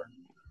 Telephone number.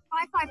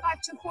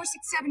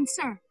 555-2467,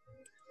 sir.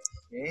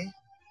 Okay.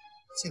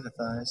 Let's see the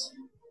thighs.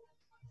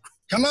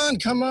 Come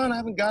on. I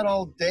haven't got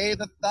all day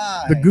the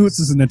thighs. The Goots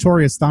is a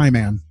notorious thigh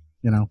man,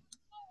 you know.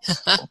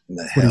 What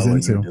the hell he's are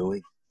into. you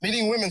doing?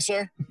 Meeting women,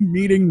 sir.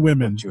 Meeting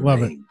women. What's your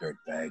Love name,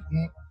 dirtbag?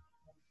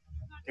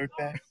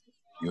 Dirtbag?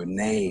 Your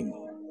name.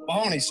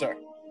 Mahoney, sir.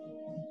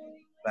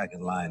 Back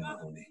in line,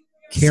 Mahoney.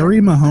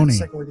 Carrie Mahoney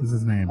is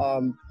his name.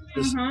 So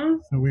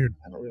weird.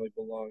 I don't really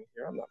belong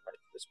here. I'm not right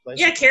for this place.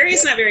 Yeah,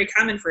 Carrie's not very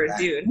common for a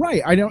dude.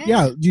 Right. I don't.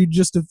 Yeah. You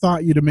just have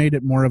thought you'd have made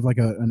it more of like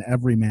an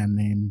everyman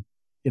name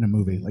in a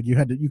movie. Like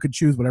you could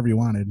choose whatever you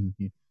wanted. And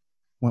you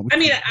went with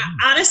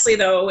honestly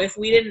though, if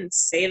we didn't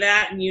say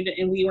that and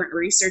we weren't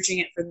researching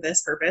it for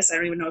this purpose, I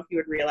don't even know if you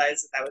would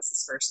realize that was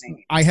his first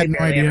name. I had no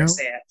idea.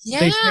 Say it.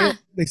 Yeah.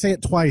 They say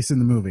it twice in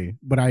the movie,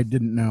 but I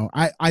didn't know.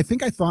 I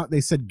think I thought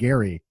they said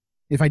Gary.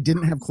 If I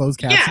didn't have closed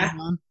captions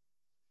on,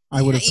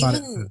 I would have thought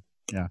it.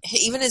 Yeah.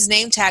 Even his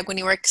name tag when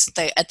he works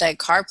at the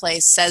car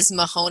place says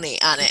Mahoney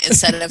on it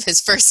instead of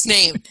his first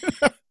name.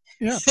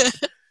 Yeah.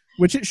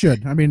 Which it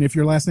should. I mean, if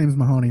your last name's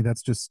Mahoney,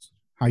 that's just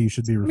how you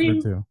should be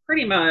referred to.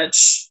 Pretty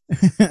much.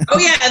 Oh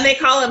yeah, and they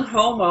call him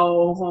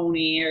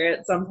Honey or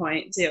at some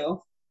point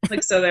too.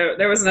 Like so,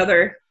 there was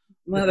another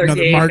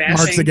gay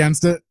marks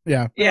against it.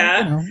 Yeah.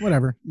 Yeah.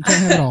 Whatever. You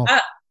can't have it all.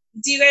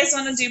 Do you guys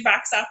want to do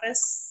box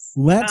office?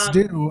 Let's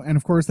do, and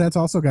of course that's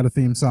also got a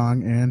theme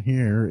song, and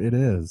here it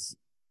is.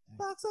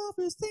 Box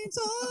office theme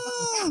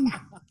song.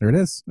 There it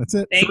is. That's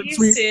it. Thank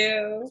you,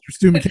 Stu.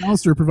 Stu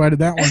McAllister provided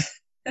that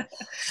one.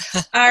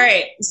 All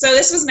right. So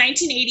this was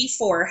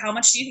 1984. How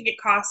much do you think it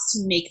cost to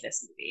make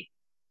this movie?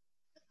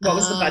 What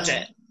was the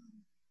budget?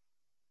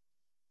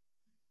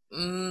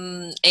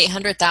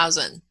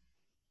 $800,000.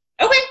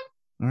 Okay.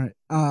 All right.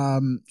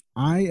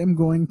 I am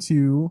going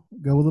to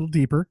go a little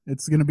deeper.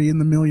 It's going to be in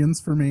the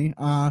millions for me.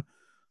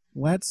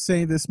 Let's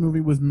say this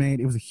movie was made.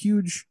 It was a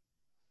huge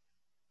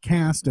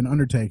cast and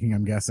undertaking,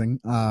 I'm guessing.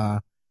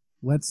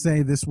 Let's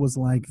say this was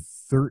like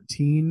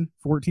 14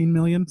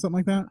 million, something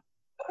like that.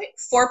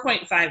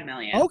 4.5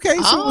 million. Okay,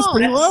 so it was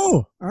pretty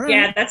low. All right.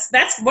 Yeah,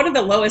 that's one of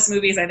the lowest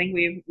movies I think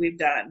we've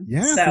done.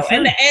 Yeah, so for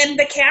sure. and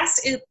the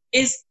cast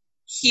is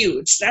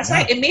huge. That's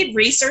why it made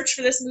research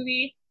for this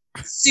movie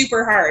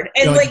super hard.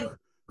 And like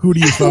who do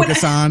you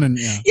focus on? And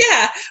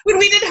yeah, when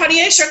we did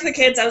Honey, I Shrunk the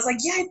Kids, I was like,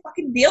 yeah, I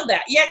fucking nailed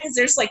that. Yeah, because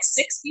there's like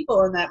 6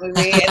 people in that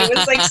movie, and it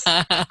was like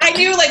I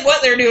knew like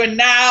what they're doing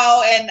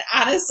now. And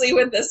honestly,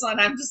 with this one,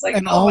 I'm just like, I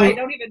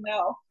don't even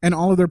know. And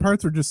all of their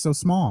parts were just so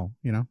small,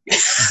 you know.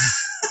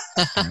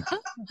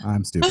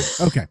 I'm stupid.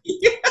 Okay.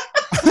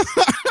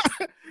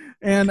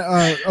 And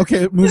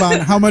okay, move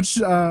on. How much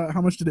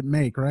did it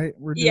make? Right?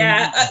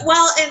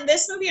 Well, in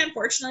this movie,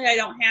 unfortunately, I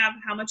don't have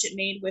how much it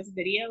made with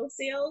video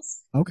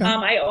sales. Okay.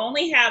 I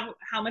only have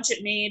how much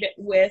it made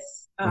with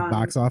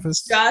box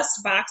office.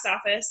 Just box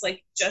office,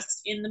 like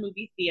just in the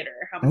movie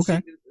theater. How much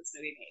did this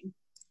movie made?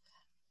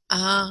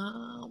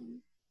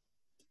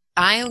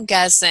 I am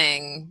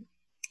guessing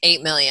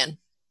 $8 million.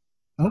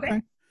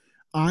 Okay.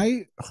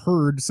 I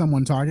heard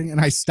someone talking,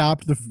 and I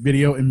stopped the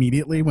video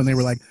immediately when they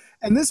were like,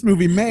 and this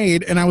movie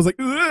made, and I was like,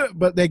 ugh,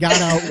 but they got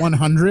out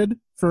 100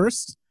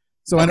 first.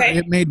 So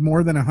it made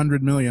more than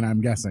 100 million, I'm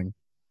guessing.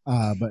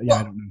 But yeah,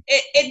 I don't know.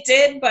 It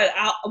did, but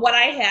what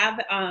I have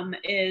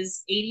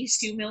is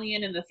 82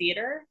 million in the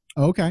theater.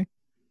 Okay.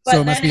 But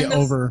so it must be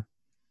over.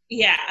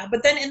 Yeah,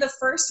 but then in the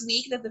first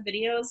week that the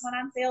videos went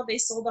on sale, they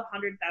sold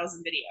 100,000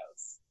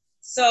 videos.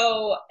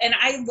 So, and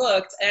I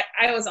looked,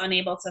 I was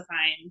unable to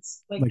find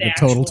like the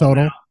total.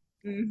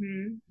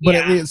 Mm-hmm.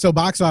 But so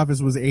box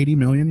office was 80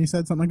 million, you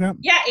said, something like that?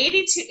 Yeah,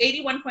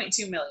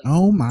 81.2 million.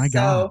 Oh my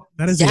God.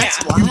 That is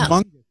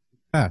humongous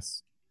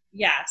success.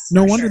 Yes.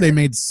 No wonder they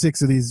made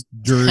 6 of these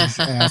dirge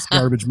ass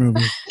garbage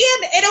movies.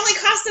 And it only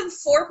cost them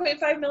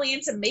 $4.5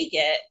 million to make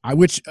it.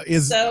 Which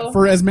is,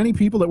 for as many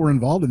people that were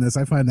involved in this,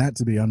 I find that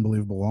to be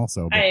unbelievable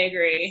also. I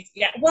agree.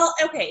 Yeah. Well,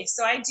 okay.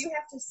 So I do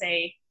have to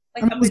say,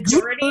 like a majority. Was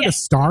Guttenberg a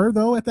star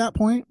though at that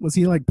point? Was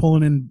he like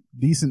pulling in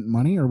decent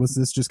money, or was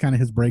this just kind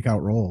of his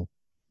breakout role?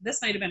 This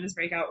might have been his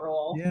breakout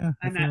role. Yeah,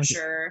 I'm not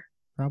sure.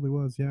 Probably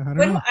was. Yeah, I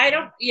don't know. I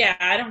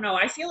don't know.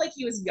 I feel like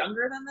he was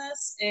younger than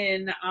this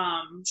in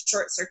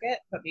Short Circuit,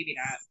 but maybe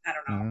not. I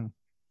don't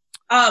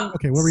know.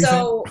 Okay, what were you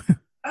saying?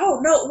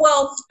 Oh no.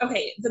 Well,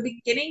 okay. The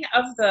beginning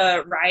of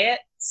the riot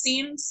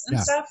scenes and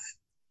stuff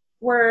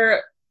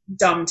were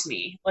dumb to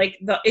me. Like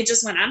it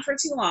just went on for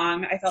too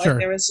long. I felt like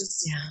there was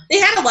just they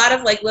had a lot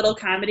of like little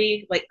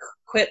comedy like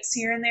quips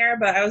here and there,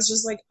 but I was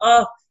just like,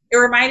 oh, it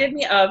reminded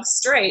me of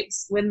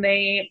Stripes when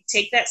they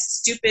take that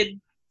stupid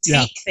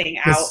tank thing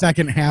out. The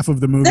second half of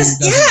the movie.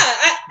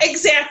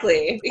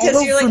 Exactly. Because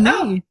although you're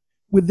like,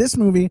 with this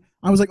movie,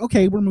 I was like,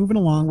 okay, we're moving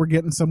along, we're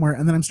getting somewhere,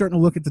 and then I'm starting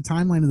to look at the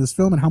timeline of this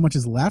film and how much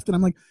is left, and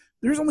I'm like,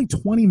 there's only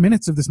 20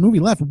 minutes of this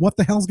movie left. What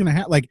the hell's gonna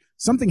happen? Like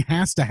something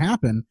has to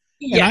happen.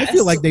 Yes. And I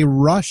feel like they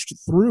rushed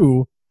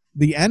through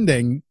the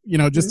ending, you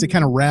know, just to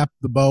kind of wrap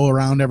the bow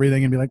around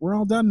everything and be like, we're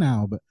all done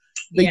now. But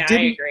I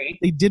agree.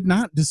 They did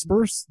not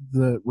disperse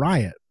the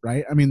riot,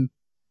 right? I mean,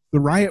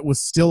 the riot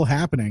was still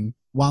happening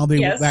while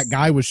that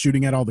guy was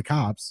shooting at all the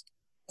cops.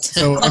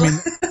 So, I mean,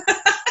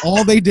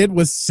 all they did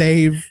was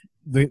save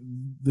the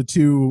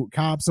 2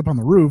 cops up on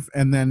the roof,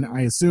 and then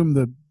I assume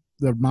the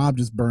mob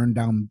just burned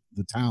down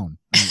the town.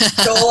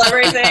 Stole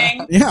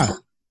everything. Yeah.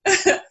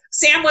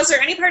 Sam, was there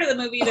any part of the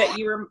movie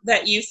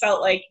that you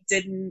felt like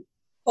didn't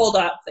hold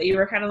up, that you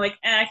were kind of like,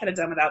 I could have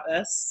done without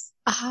this?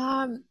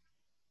 I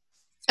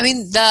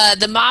mean,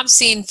 the mob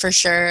scene for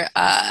sure.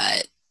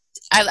 I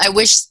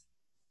wish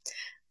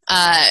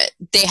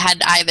they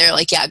had either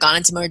gone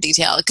into more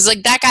detail, because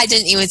like that guy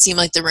didn't even seem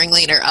like the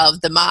ringleader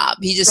of the mob.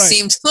 He just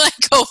seemed like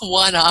a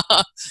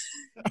one-off.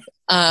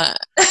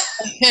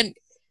 And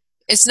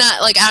it's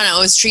not like, I don't know,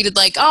 it was treated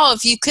like, oh,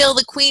 if you kill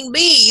the queen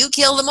bee, you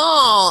kill them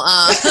all.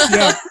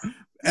 Yeah.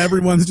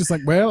 Everyone's just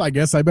like, well, I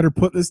guess I better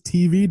put this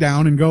TV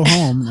down and go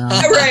home now.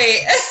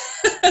 Right.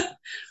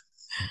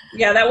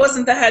 Yeah, that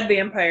wasn't the head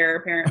vampire,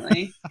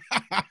 apparently.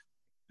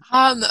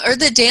 Or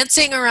the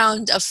dancing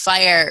around a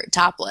fire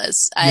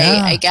topless.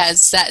 I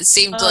guess that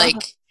seemed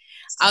like,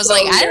 I was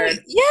like,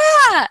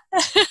 yeah.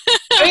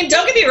 I mean,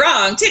 don't get me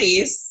wrong,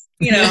 titties,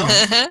 you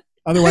know.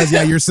 Otherwise,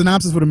 your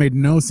synopsis would have made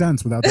no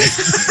sense without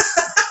that.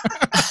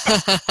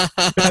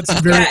 That's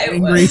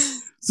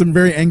some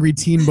very angry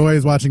teen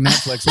boys watching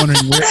Netflix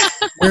wondering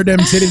where them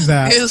titties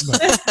at.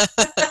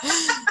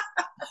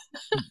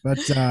 But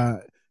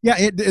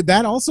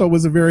that also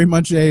was a very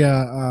much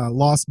a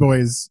Lost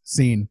Boys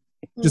scene.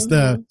 Just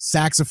a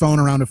saxophone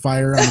around a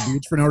fire on the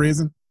beach for no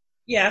reason.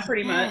 Yeah,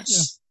 pretty much. Yeah,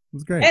 it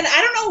was great. And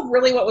I don't know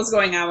really what was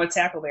going on with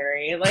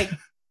Tackleberry. Like,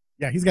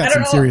 Yeah, he's got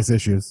some serious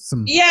issues.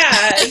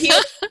 Yeah,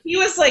 he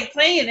was like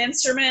playing an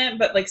instrument,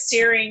 but like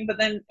staring. But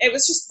then it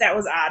was just that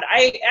was odd.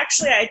 I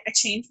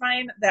changed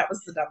mine. That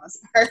was the dumbest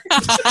part.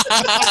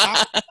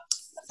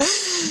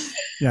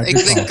 Yeah, like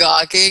the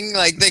gawking,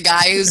 like the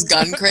guy who's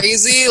gun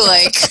crazy.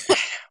 Like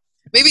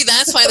maybe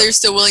that's why they're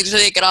still willing to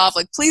take it off.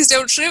 Like, please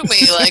don't shoot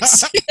me. Like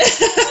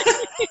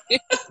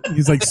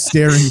he's like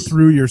staring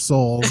through your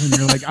soul, and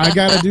you're like, I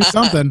gotta do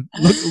something.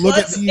 Look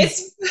at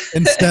these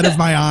instead of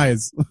my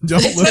eyes.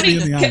 Don't look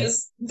me in the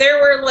eyes.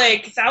 There were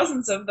like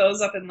thousands of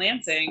those up in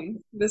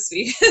Lansing this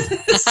week.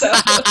 So,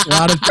 a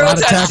lot of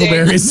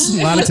tackleberries.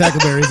 A lot of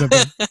tackleberries up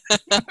there.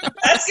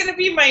 That's gonna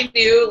be my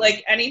new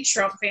like any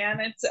Trump fan.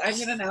 I'm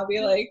gonna now be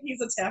like,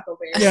 he's a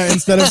tackleberry. Yeah,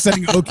 instead of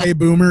saying "Okay,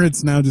 Boomer,"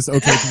 it's now just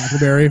 "Okay,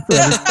 tackleberry."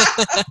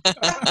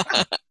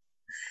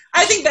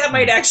 I think that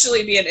might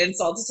actually be an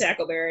insult to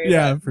Tackleberry.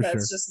 Yeah, for sure.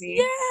 That's just me.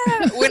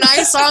 Yeah. When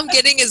I saw him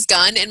getting his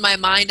gun, in my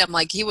mind, I'm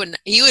like, he would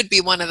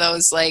be one of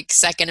those like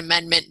Second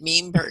Amendment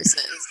meme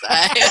persons.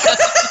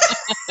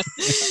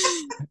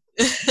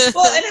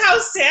 Well, and how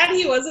sad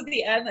he was at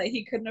the end that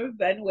he couldn't have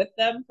been with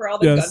them for all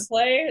the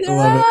gunplay. I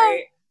love it.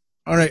 Right.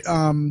 All right.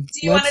 Do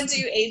you want to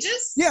do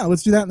ages? Yeah,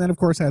 let's do that. And then, of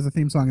course, has a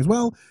theme song as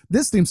well.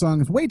 This theme song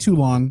is way too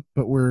long,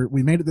 but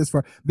we made it this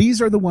far.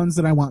 These are the ones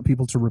that I want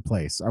people to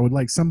replace. I would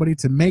like somebody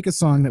to make a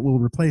song that will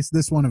replace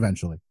this one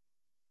eventually.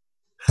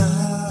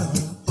 How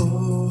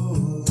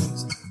old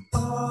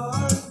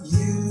are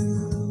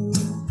you?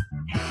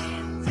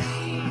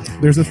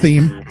 There's a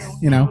theme,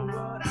 you know.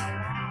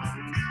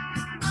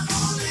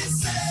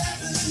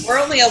 We're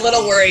only a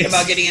little worried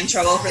about getting in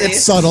trouble for these.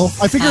 It's subtle.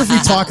 I figure if we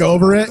talk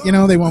over it, you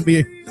know, there won't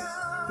be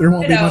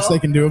much they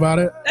can do about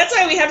it. That's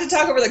why we have to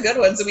talk over the good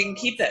ones so we can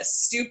keep that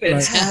stupid.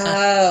 Right.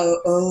 How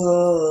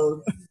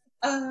old?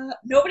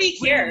 Nobody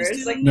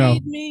cares. Like no.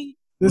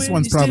 This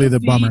one's probably the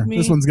bummer.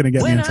 This one's going to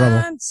get me in trouble.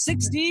 I'm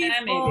 64.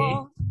 Maybe.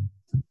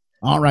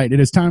 All right, it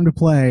is time to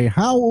play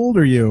How Old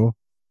Are You?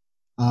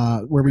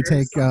 Where we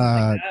take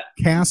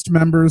cast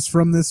members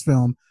from this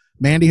film.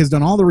 Mandy has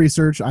done all the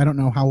research. I don't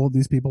know how old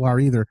these people are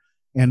either.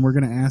 And we're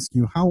going to ask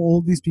you how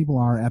old these people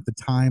are at the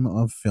time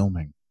of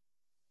filming.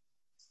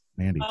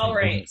 Mandy. All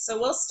right, so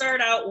we'll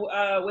start out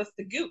with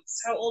the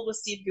Goops. How old was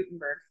Steve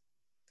Guttenberg?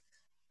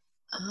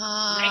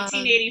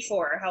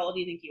 1984. How old do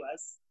you think he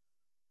was?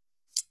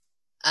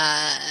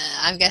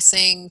 I'm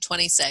guessing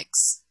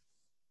 26.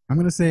 I'm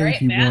going to say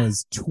he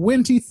was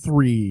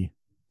 23.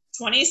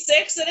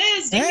 26 it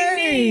is. Ding,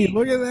 hey, ding.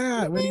 Look at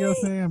that. Way to go,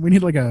 Sam. We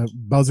need like a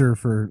buzzer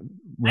for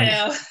I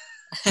know.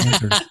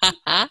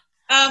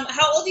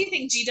 How old do you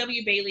think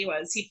G.W. Bailey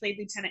was? He played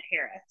Lieutenant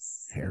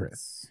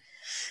Harris.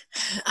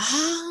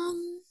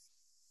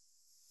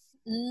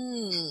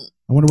 I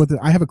wonder what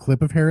I have a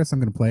clip of Harris I'm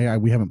going to play.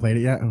 We haven't played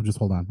it yet. Oh, just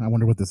hold on. I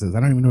wonder what this is. I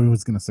don't even know what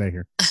it's going to say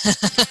here.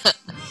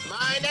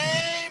 My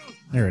name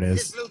there it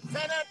is.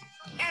 Lieutenant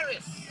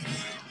Harris.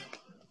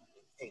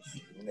 Hey,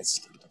 you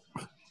missed it.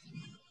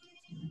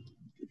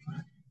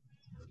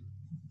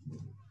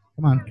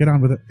 Come on, get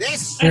on with it.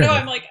 This I know,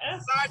 I'm like,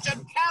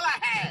 Sergeant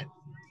Callahan.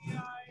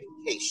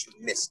 In case you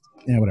missed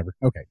it. Yeah, whatever.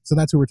 Okay, so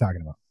that's who we're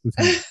talking about.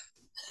 Lieutenant.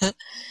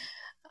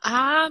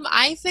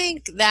 I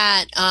think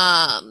that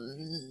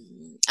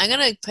I'm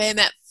gonna put him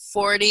at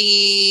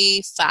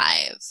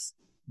 45.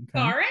 Okay.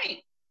 All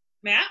right,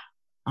 Matt.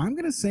 I'm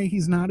gonna say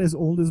he's not as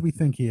old as we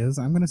think he is.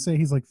 I'm gonna say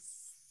he's like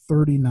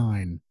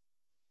 39.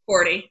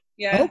 40.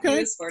 Yeah, okay. He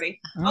was 40.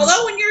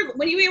 Although when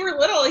you were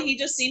little, he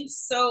just seemed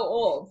so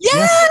old.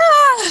 Yeah,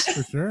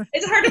 for sure.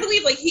 It's hard to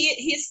believe. Like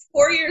he's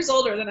 4 years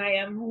older than I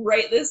am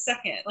right this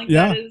second. Like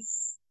that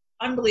is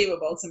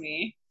unbelievable to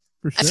me.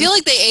 For sure. I feel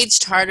like they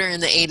aged harder in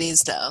the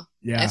 80s, though.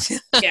 Yeah,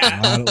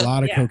 yeah, a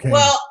lot of cocaine.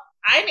 Well,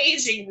 I'm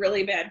aging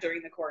really bad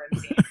during the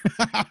quarantine.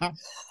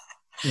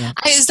 Yeah.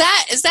 Is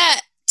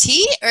that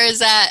tea or is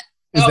that?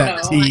 Is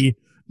that tea?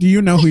 Do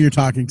you know who you're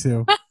talking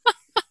to?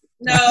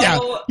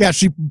 No. Yeah,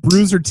 she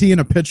brews her tea in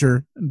a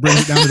pitcher and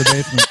brings it down to the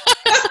basement.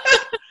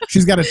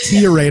 She's got a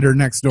tea-aerator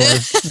next door. Yeah,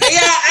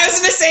 I was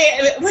gonna say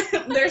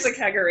there's a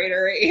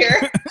kegerator right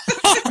here.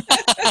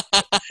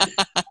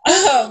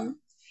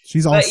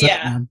 She's all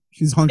set, man.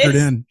 She's hunkered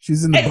in.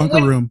 She's in the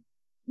bunker room.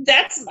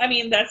 That's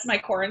my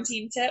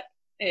quarantine tip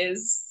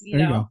is, you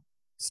there know, you go.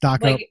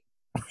 Stock like,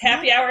 up.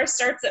 Happy hour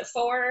starts at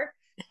 4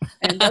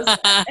 and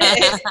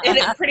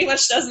it pretty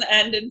much doesn't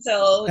end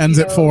until ends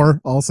at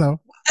 4 also.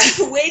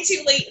 Way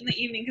too late in the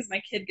evening because my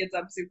kid gets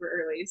up super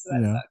early, so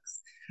that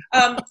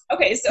sucks.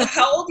 Okay, so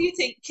how old do you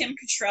think Kim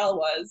Cattrall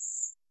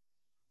was?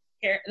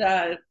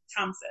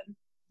 Thompson.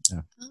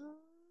 Yeah.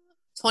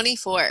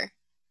 24.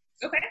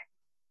 Okay.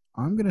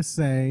 I'm gonna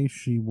say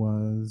she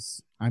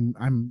was. I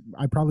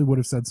probably would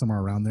have said somewhere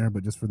around there,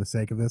 but just for the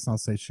sake of this, I'll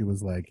say she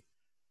was like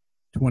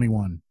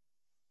 21.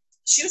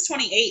 She was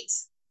 28.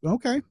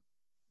 Okay.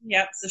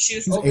 Yep. So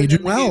she's She's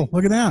aging well.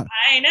 Look at that.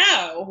 I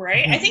know,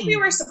 right? I think we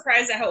were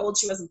surprised at how old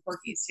she was in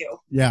Porky's too.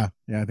 Yeah,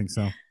 I think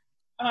so.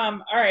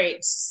 All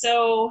right.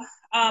 So,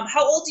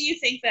 how old do you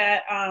think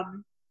that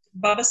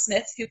Bubba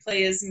Smith, who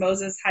plays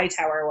Moses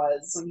Hightower,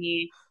 was when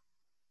he?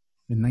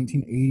 In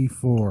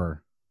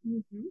 1984.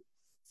 Mm-hmm.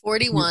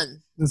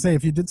 41. Let's say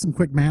if you did some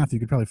quick math, you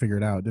could probably figure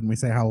it out. Didn't we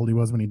say how old he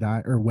was when he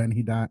died, or when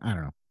he died? I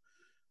don't know.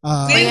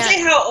 We didn't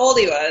say how old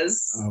he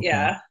was. Okay.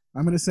 Yeah.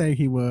 I'm gonna say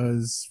he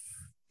was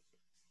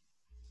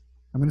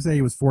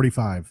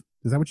 45.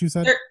 Is that what you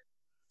said?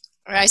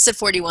 I said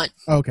 41.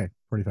 Oh, okay,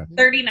 45.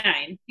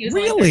 39. He was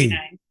really? only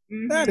 39.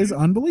 Mm-hmm. That is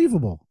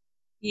unbelievable.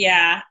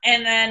 Yeah,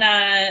 and then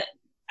I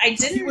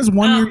didn't. He was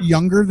 1 year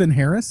younger than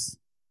Harris.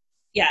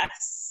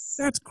 Yes.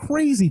 That's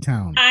crazy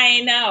town.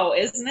 I know,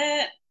 isn't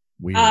it?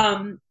 Weird.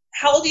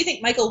 How old do you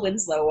think Michael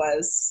Winslow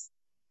was?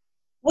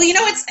 Well, you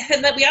know,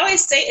 we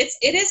always say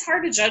it is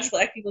hard to judge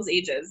Black people's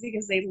ages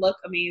because they look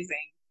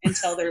amazing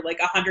until they're like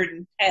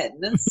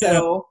 110.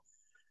 So,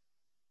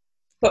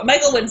 but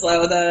Michael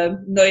Winslow,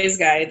 the noise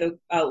guy, the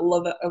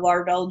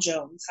Larvell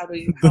Jones.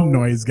 The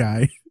noise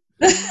guy.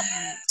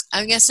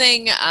 I'm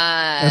guessing.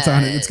 That's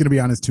on it. It's going to be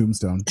on his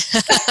tombstone.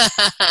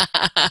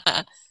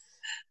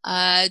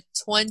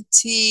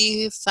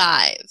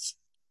 25.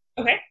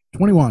 Okay.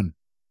 21.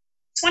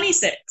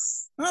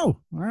 26. Oh,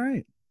 all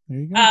right. There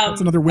you go.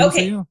 That's another win for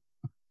you.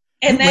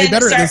 And You're way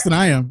better at this than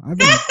I am. I've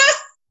been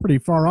pretty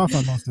far off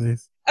on most of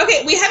these.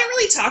 Okay, we haven't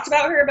really talked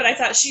about her, but I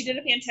thought she did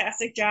a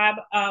fantastic job.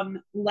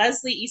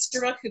 Leslie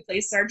Easterbrook, who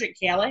plays Sergeant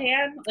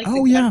Callahan, like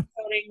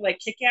gun-toting, like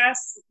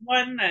kick-ass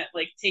one that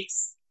like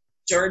takes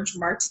George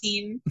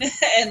Martin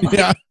and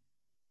like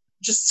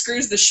just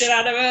screws the shit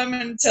out of him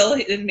until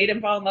it made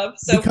him fall in love.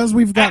 So because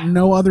we've got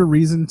no other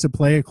reason to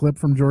play a clip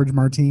from George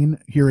Martin,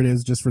 here it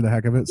is, just for the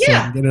heck of it. So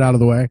I can get it out of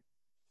the way.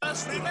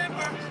 Just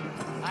remember,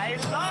 I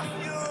love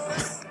you.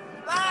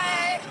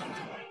 Bye.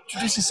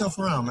 Introduce yourself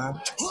around, man.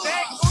 Take good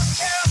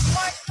care of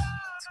my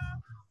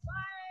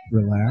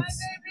Relax.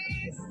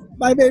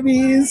 Bye,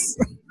 babies.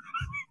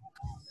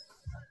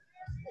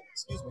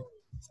 Excuse me.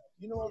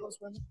 You know all those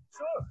women?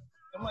 Sure.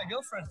 They're my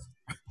girlfriends.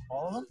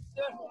 All of them?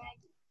 Yeah.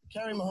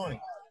 Carrie Mahoney.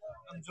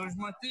 I'm George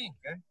Martin.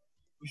 Okay.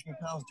 We should be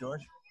pals,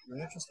 George. You're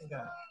an interesting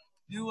guy.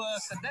 You,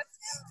 cadet?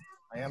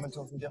 I am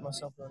until I can get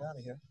myself thrown out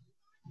of here.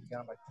 You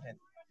got my pen.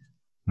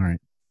 All right.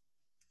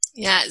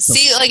 Yeah,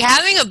 see, like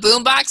having a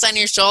boombox on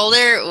your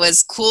shoulder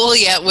was cool,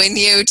 yet when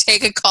you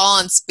take a call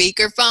on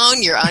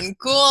speakerphone, you're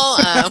uncool.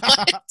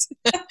 What?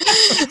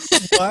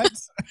 What?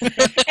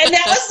 And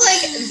that was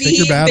like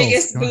the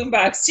biggest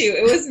boombox too.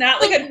 It was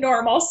not like a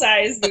normal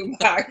size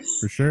boombox.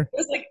 For sure. It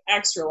was like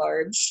extra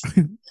large.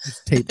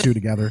 Just tape two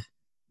together.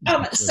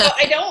 So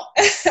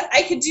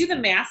I could do the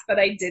math, but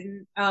I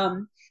didn't.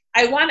 I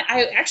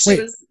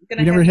actually was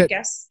going to have you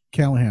guess.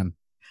 Callahan.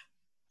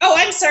 Oh,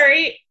 I'm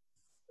sorry.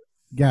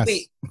 Guess.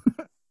 Wait.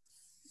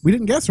 We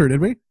didn't guess her,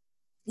 did we?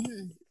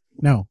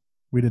 No,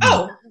 we didn't.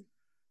 Oh,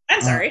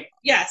 I'm sorry.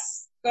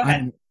 Yes. Go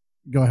ahead.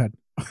 Go ahead.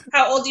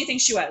 How old do you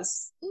think she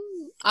was?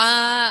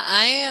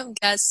 I am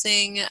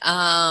guessing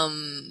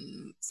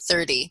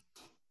 30.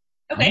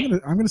 Okay.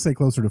 I'm gonna say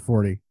closer to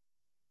 40.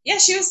 Yeah,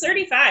 she was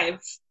 35,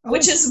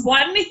 which is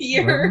 1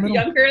 year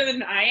younger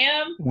than I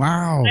am.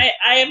 Wow.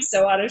 I am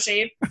so out of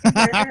shape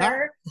compared to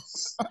her.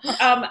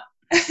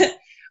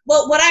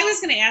 Well, what I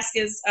was going to ask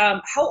is,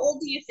 how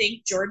old do you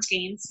think George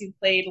Gaines, who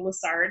played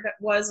Lessard,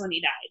 was when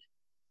he died?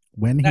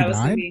 When he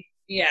died?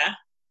 Yeah.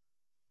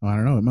 Well, I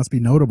don't know. It must be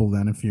notable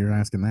then if you're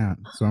asking that.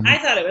 So I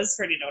thought it was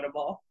pretty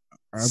notable.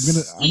 I'm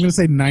gonna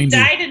say 90.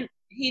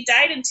 He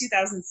died in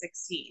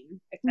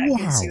 2016. If that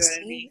gives you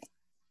any.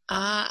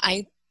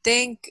 I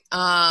think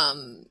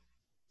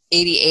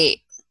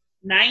 88.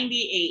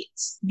 98.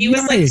 He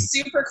was like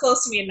super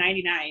close to me in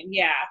 99.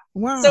 Yeah.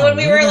 Wow. So when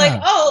we were like,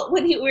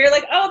 we were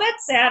like, oh,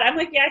 that's sad. I'm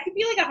like, yeah, I could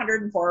be like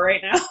 104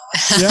 right now.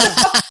 Yeah.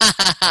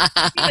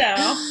 You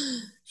know.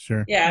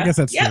 Sure. Yeah. I guess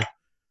that's true.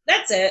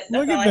 That's it. That's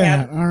Look all at I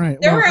that. have. All right.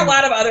 There were a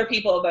lot of other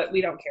people, but we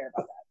don't care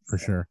about that. For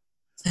sure.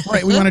 All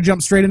right, we want to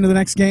jump straight into the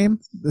next game.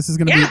 This is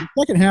going to be the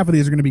second half of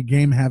these are going to be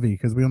game heavy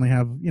because we only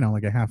have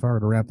like a half hour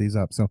to wrap these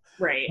up. So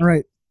right. All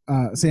right,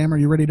 Sam, are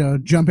you ready to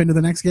jump into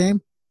the next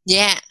game?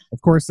 Yeah.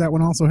 Of course, that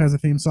one also has a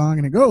theme song,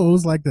 and it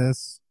goes like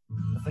this. Yeah,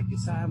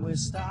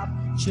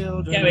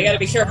 we got to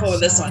be careful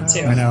with this one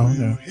too. I know.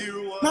 No.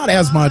 Not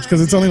as much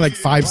because it's only like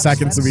 5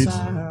 seconds of each.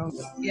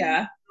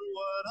 Yeah.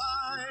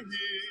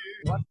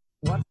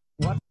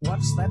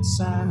 What's that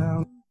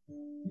sound?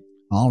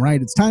 All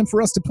right, it's time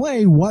for us to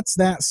play What's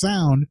That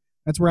Sound?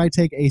 That's where I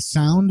take a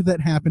sound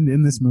that happened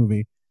in this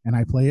movie, and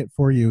I play it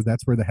for you.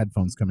 That's where the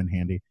headphones come in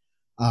handy.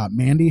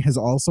 Mandy has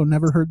also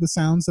never heard the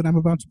sounds that I'm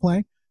about to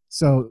play.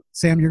 So,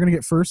 Sam, you're going to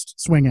get first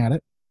swing at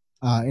it.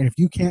 And if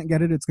you can't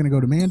get it, it's going to go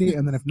to Mandy.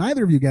 And then if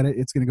neither of you get it,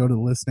 it's going to go to the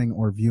listening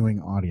or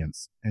viewing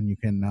audience. And you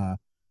can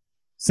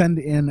send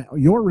in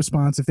your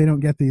response, if they don't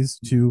get these,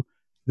 to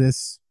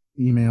this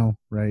email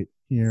right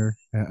here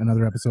at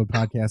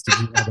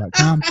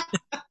anotherepisodepodcast@gmail.com.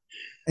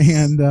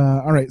 And,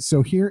 all right,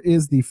 so here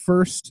is the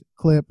first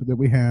clip that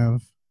we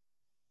have.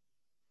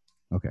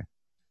 Okay.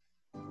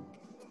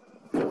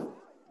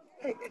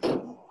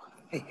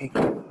 Hey.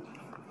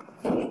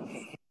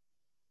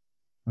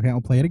 Okay,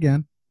 I'll play it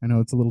again. I know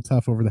it's a little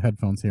tough over the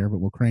headphones here, but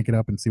we'll crank it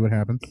up and see what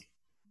happens.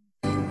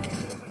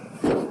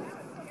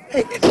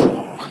 Hey.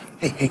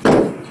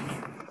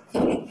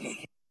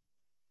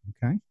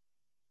 Okay.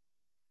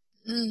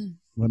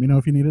 Let me know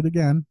if you need it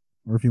again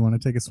or if you want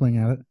to take a swing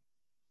at it.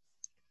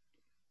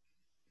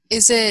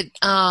 Is it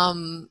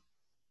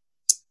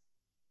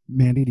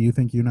Mandy, do you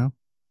think you know?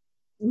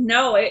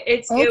 No,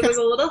 it was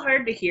a little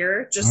hard to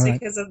hear just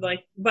because of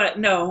but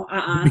no,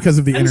 Because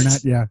of the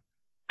internet, yeah.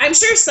 I'm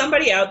sure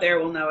somebody out there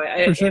will know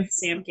it sure. if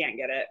Sam can't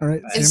get it. All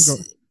right, Sam,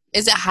 go.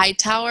 Is it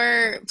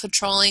Hightower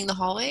patrolling the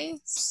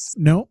hallways?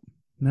 No.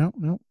 We're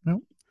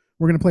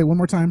going to play one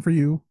more time for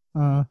you,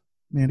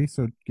 Mandy,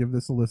 so give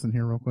this a listen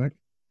here real quick.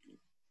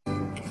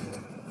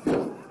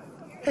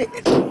 Hey.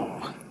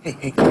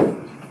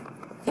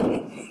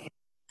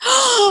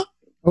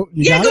 Oh,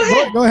 you got go it?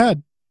 ahead. Go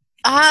ahead.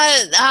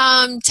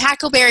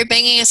 Tackleberry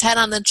banging his head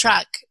on the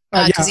truck.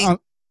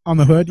 On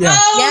the hood, yeah.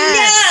 Oh,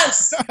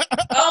 yes!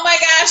 Oh my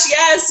gosh,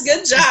 yes,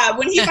 good job.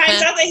 When he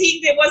finds out that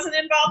he wasn't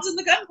involved in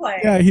the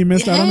gunplay. Yeah, he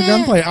missed out on the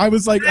gunplay. I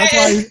was like, that's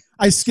why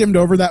I skimmed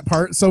over that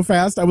part so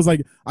fast. I was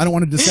like, I don't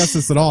want to discuss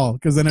this at all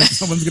because then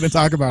someone's going to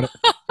talk about it.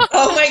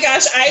 Oh my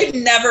gosh, I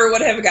never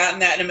would have gotten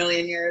that in a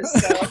million years.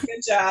 So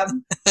good job.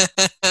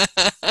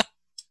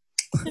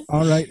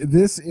 All right,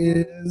 this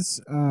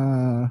is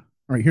all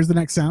right. Here's the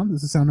next sound.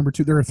 This is sound number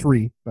 2. There are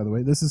 3, by the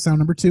way. This is sound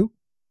number 2.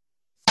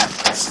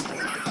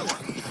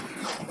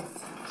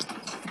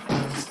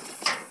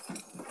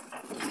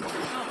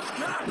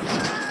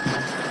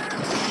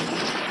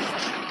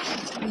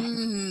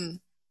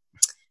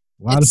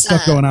 A lot of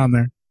stuff going on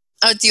there.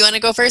 Oh, do you want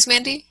to go first,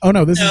 Mandy? Oh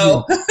no, this is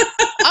you.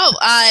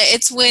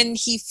 It's when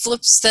he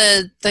flips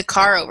the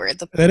car over.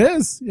 It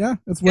is, yeah.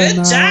 It's when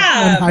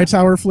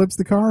Hightower flips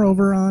the car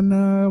over on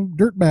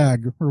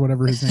Dirtbag or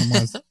whatever his name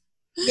was.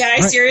 Yeah, I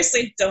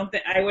seriously don't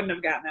think I wouldn't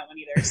have gotten that one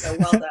either. So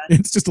well done.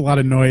 It's just a lot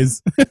of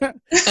noise. All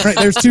right,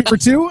 there's 2 for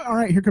 2. All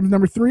right, here comes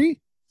number 3.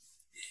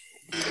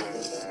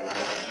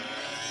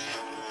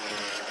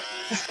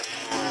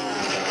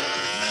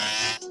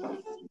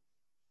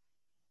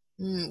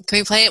 Can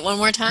we play it one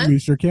more time? We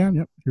sure can.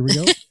 Yep. Here we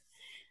go.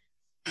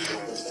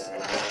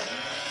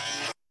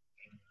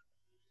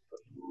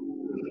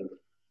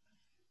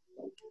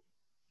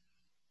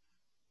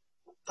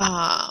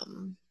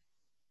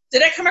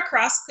 Did it come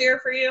across clear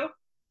for you?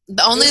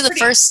 Only the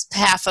first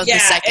half of the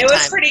second time.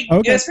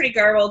 It was pretty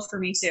garbled for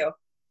me too.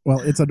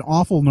 Well, it's an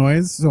awful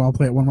noise, so I'll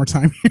play it one more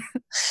time.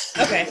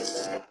 Okay.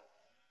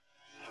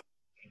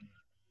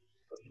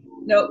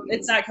 Nope,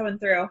 it's not coming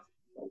through.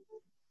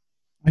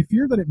 I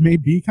fear that it may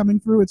be coming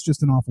through. It's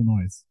just an awful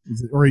noise.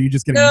 Or are you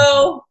just getting...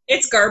 No,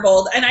 it's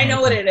garbled, and I know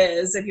what it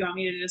is, if you want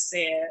me to just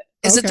say it.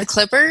 Is it the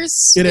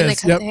clippers? It when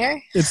is, they cut the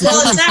hair? It's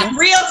not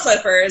real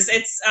clippers.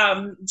 It's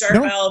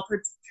Jar-Bell.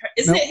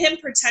 Isn't it him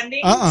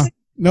pretending?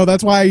 No,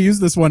 that's why I use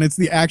this one. It's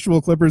the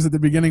actual clippers at the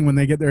beginning when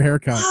they get their hair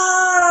cut.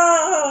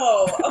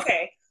 Oh,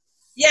 okay.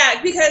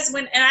 Yeah, because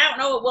and I don't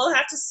know, we'll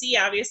have to see.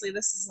 Obviously,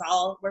 we're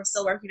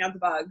still working out the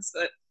bugs,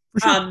 but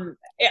sure.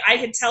 I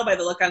could tell by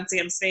the look on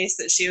Sam's face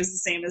that she was the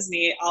same as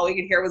me. All we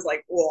could hear was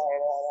like, whoa.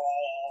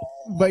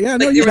 But yeah,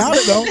 no, you got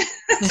it though.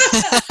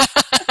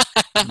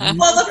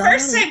 Well, the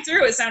first time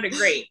through, it sounded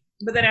great,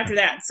 but then after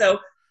that, so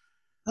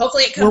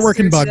hopefully it comes. We're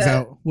working bugs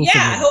out.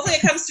 Hopefully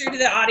it comes through to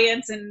the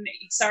audience. And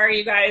sorry,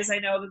 you guys, I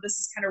know that this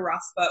is kind of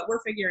rough, but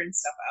we're figuring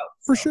stuff out.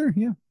 For sure,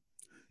 yeah.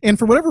 And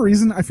for whatever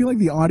reason, I feel like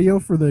the audio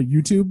for the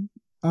YouTube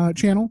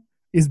channel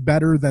is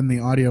better than the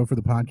audio for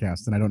the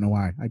podcast, and I don't know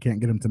why. I can't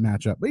get them to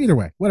match up. But either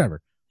way,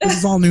 whatever. This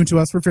is all new to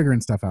us. We're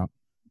figuring stuff out.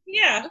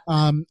 Yeah.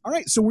 All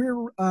right, so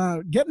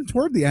we're getting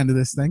toward the end of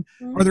this thing.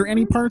 Mm-hmm. Are there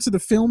any parts of the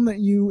film that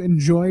you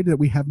enjoyed that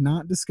we have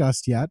not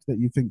discussed yet that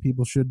you think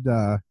people should,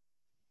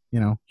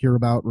 hear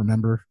about,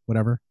 remember,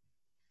 whatever?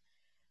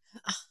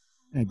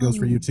 And it goes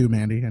for you too,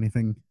 Mandy.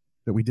 Anything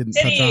that we didn't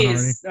touch on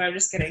already? No, I'm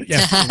just kidding.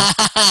 Yeah.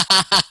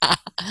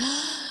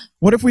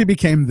 What if we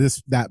became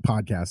that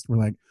podcast? We're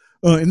like,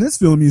 in this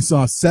film, you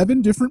saw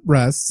 7 different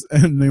breasts,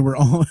 and they were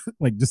all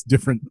like just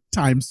different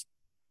times.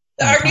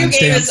 Our new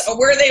game is,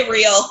 were they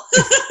real?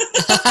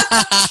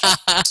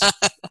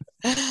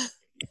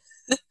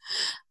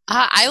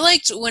 I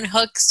liked when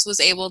Hooks was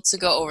able to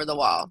go over the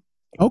wall.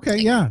 Okay,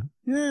 yeah.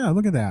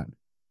 Look at that.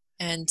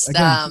 And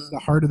again, the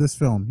heart of this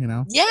film,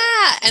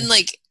 Yeah, and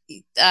like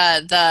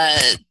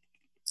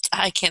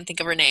I can't think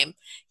of her name.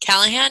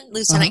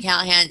 Lieutenant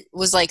Callahan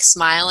was like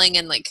smiling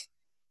and like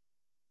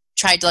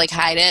tried to like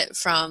hide it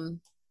from.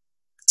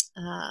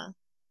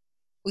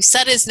 We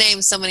said his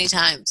name so many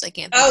times. I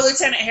can't. Oh,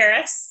 Lieutenant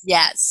Harris.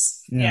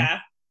 Yes. Yeah.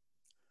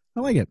 I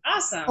like it.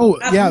 Awesome. Oh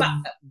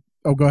yeah.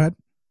 Go ahead.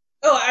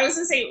 Oh, I was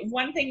gonna say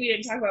one thing we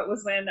didn't talk about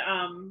was when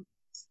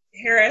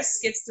Harris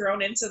gets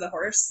thrown into the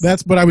horse.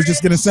 That's what I was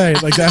just gonna say.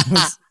 Like that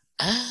was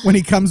when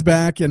he comes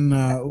back and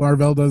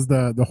Larvell does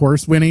the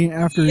horse whinny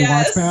after he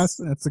walks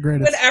past. That's the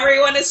greatest. When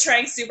everyone is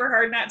trying super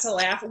hard not to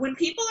laugh. When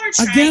people are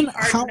trying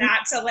hard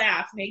not to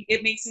laugh,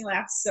 it makes me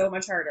laugh so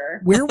much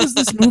harder. Where was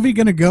this movie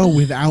gonna go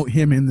without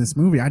him in this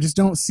movie? I just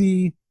don't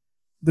see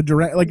the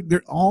direct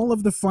all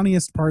of the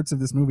funniest parts of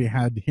this movie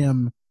had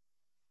him,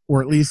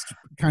 or at least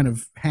kind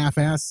of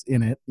half-ass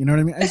in it. You know what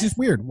I mean? It's just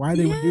weird why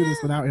they would do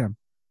this without him.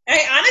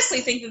 I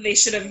honestly think that they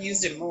should have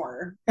used it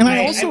more. And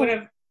I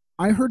also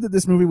I heard that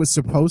this movie was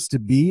supposed to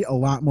be a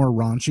lot more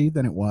raunchy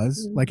than it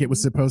was. Mm-hmm. Like, it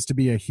was supposed to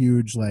be a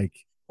huge, like...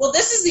 Well,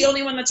 this is the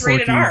only one that's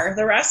rated R.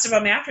 The rest of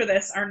them after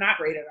this are not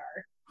rated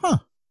R. Huh.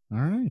 All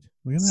right.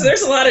 Look at So that.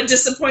 there's a lot of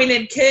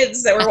disappointed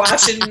kids that were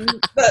watching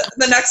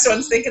the next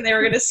ones thinking they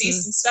were going to see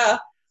some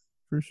stuff.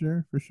 For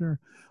sure.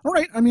 All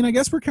right. I mean, I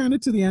guess we're kind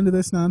of to the end of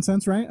this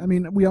nonsense, right? I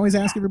mean, we always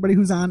ask everybody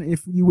who's on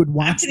if you would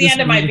watch I'm to the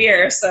end of my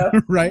beer, so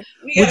right.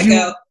 We gotta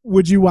go.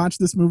 Would you watch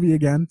this movie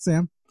again,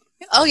 Sam?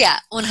 Oh yeah,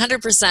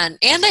 100%.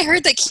 And I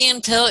heard that Key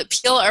and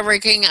Peele are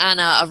working on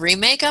a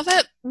remake of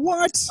it.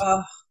 What?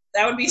 Oh,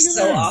 that would be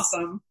so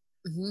awesome.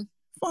 Mm-hmm.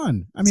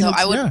 Fun. I mean, So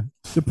I would,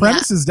 the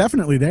premise is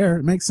definitely there.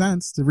 It makes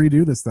sense to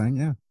redo this thing.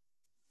 Yeah.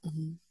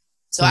 Mm-hmm.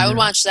 So I would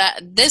watch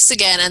this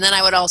again, and then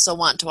I would also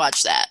want to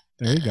watch that.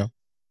 There you go.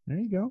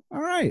 All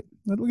right.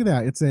 Look at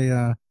that. It's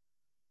a,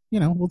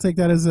 we'll take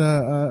that as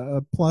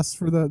a plus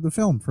for the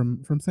film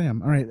from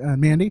Sam. All right,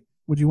 Mandy,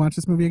 would you watch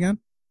this movie again?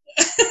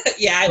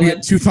 Yeah, I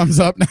would. 2 thumbs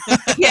up.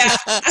 Yeah.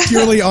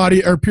 Purely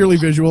audio or purely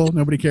visual.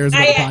 Nobody cares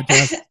about the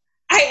podcast.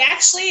 I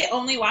actually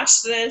only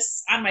watched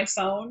this on my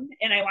phone,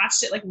 and I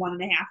watched it like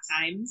 1.5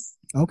 times.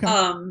 Okay.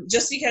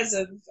 Just because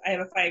I have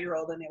a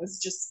 5-year-old, and it was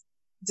just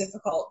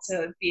difficult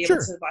to be able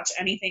to watch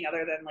anything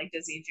other than like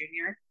Disney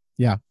Junior.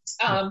 Yeah.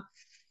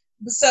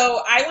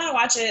 So I want to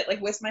watch it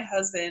like with my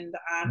husband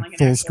on like an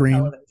full actual screen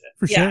television.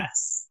 for sure.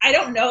 Yes. I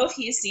don't know if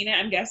he's seen it.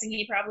 I'm guessing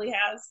he probably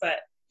has,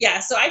 but yeah.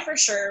 So I for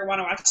sure want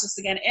to watch this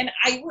again. And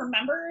I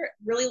remember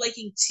really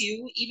liking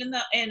 2, even though,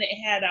 and it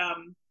had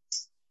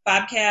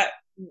Bobcat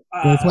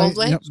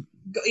Goldthwait. Yep.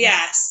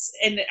 Yes,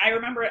 and I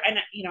remember, and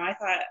I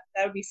thought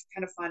that would be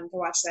kind of fun to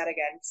watch that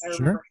again because I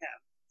remember him.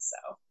 So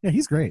yeah,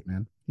 he's great,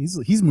 man.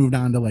 He's moved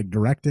on to like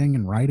directing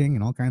and writing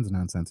and all kinds of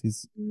nonsense.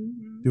 He's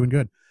doing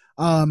good.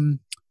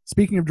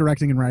 Speaking of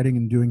directing and writing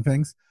and doing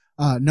things,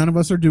 none of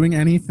us are doing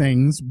any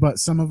things, but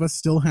some of us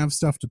still have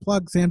stuff to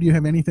plug. Sam, do you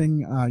have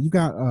anything? You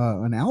got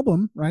an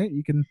album, right?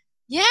 You can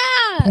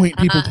point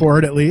people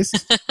toward at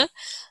least.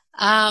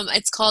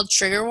 It's called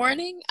Trigger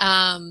Warning.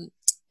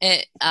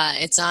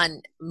 It's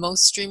on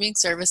most streaming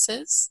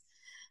services.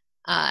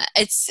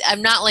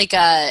 I'm not like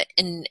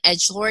an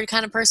edgelord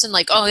kind of person.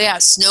 Like, oh yeah,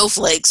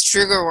 snowflakes,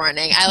 trigger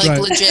warning. I like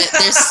legit.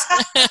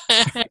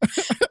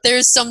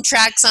 There's some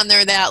tracks on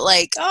there that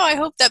like, oh, I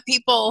hope that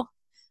people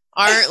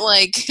aren't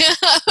like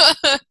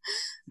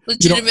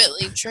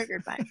legitimately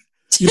triggered by it.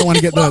 You don't want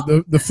to get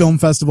the film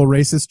festival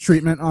racist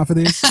treatment off of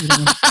these.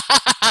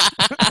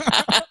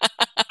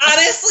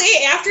 Honestly,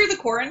 after the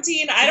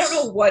quarantine, I don't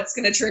know what's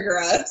going to trigger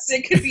us.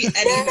 It could be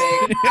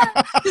anything.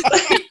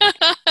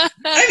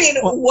 I mean,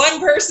 one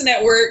person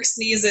at work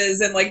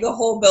sneezes and like the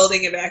whole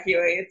building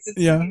evacuates. It's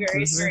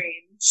very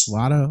strange. A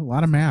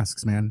lot of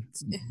masks, man.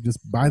 Just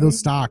buy those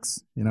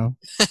stocks,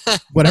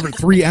 whatever.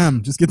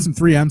 3M, just get some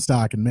 3M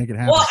stock and make it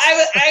happen. Well,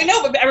 I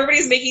know, but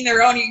everybody's making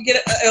their own. You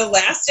get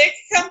elastic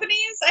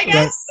companies, I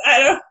guess. Right.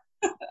 I don't.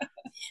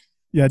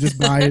 Yeah, just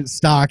buy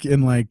stock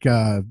in like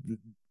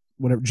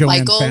whatever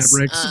Joanne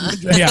Fabrics.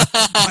 Yeah,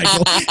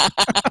 Michael.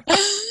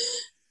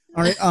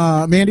 All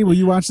right, Mandy, will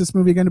you watch this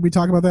movie again? Did we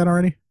talk about that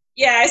already?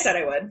 Yeah, I said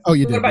I would. Oh,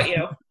 you did. What about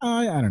you?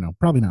 I don't know.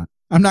 Probably not.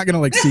 I'm not gonna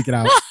like seek it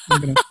out.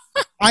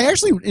 I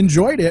actually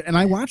enjoyed it, and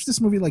I watched this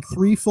movie like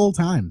 3 full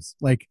times,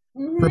 like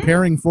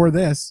preparing for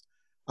this.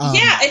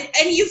 Yeah,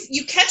 and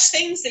you catch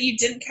things that you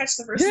didn't catch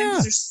the first time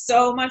because there's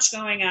so much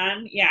going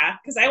on. Yeah,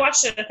 because I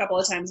watched it a couple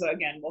of times, but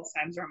again, both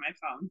times are on my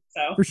phone.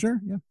 So for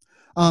sure, yeah.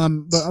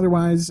 But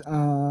otherwise,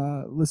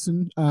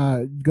 listen,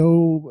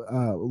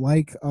 go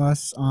like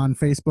us on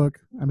Facebook.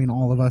 I mean,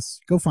 all of us.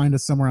 Go find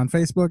us somewhere on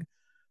Facebook.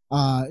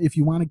 If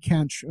you want to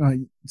catch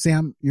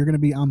Sam, you're going to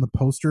be on the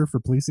poster for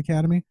Police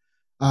Academy.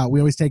 We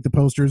always take the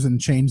posters and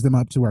change them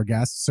up to our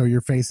guests, so your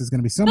face is going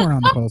to be somewhere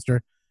on the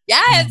poster.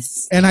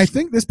 Yes. And I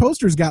think this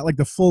poster's got like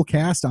the full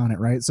cast on it,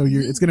 right? So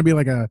it's going to be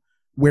like a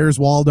Where's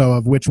Waldo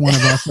of which one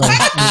of us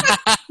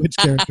are which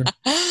character.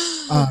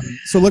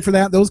 So look for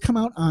that. Those come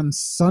out on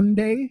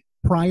Sunday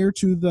prior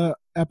to the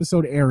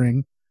episode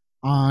airing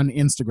on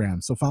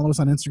Instagram. So follow us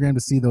on Instagram to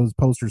see those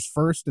posters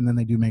first, and then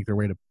they do make their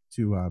way to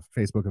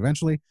Facebook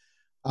eventually.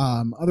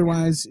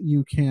 Otherwise,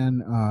 you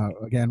can,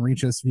 again,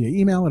 reach us via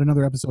email at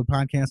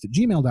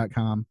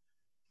anotherepisodepodcast@gmail.com.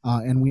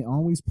 And we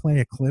always play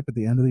a clip at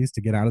the end of these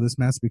to get out of this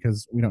mess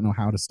because we don't know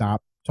how to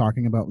stop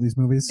talking about these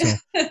movies. So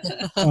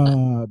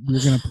we're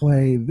going to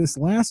play this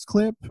last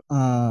clip.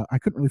 I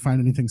couldn't really find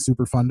anything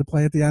super fun to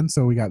play at the end,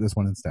 so we got this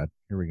one instead.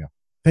 Here we go.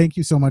 Thank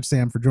you so much,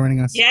 Sam, for joining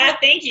us. Yeah,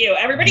 thank you.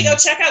 Everybody go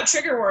check out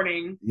Trigger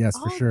Warning. Yes,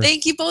 for sure.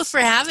 Thank you both for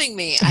having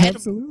me. I had a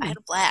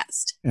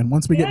blast. And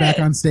once we get back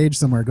on stage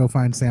somewhere, go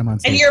find Sam on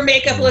stage. And your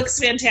makeup looks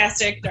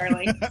fantastic,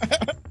 darling.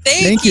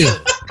 Thank you.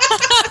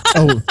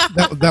 Oh,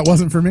 that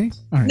wasn't for me?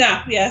 All right.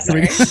 No, yeah,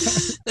 sorry.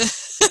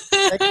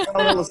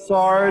 Colonel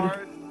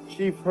Lassard,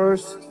 Chief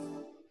Hurst,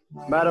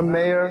 Madam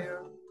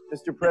Mayor,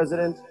 Mr.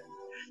 President,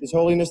 His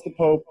Holiness the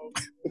Pope,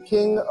 the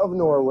King of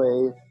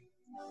Norway,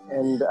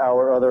 and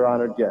our other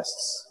honored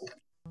guests.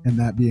 And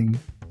that being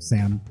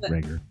Sam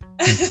Rager.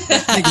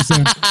 Thank you,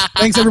 Sam.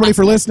 Thanks, everybody,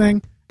 for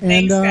listening. And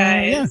Thanks,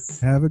 guys.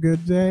 have a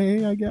good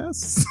day, I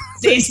guess.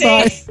 Stay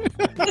Thanks, safe.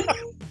 bye.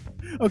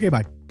 Okay,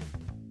 bye.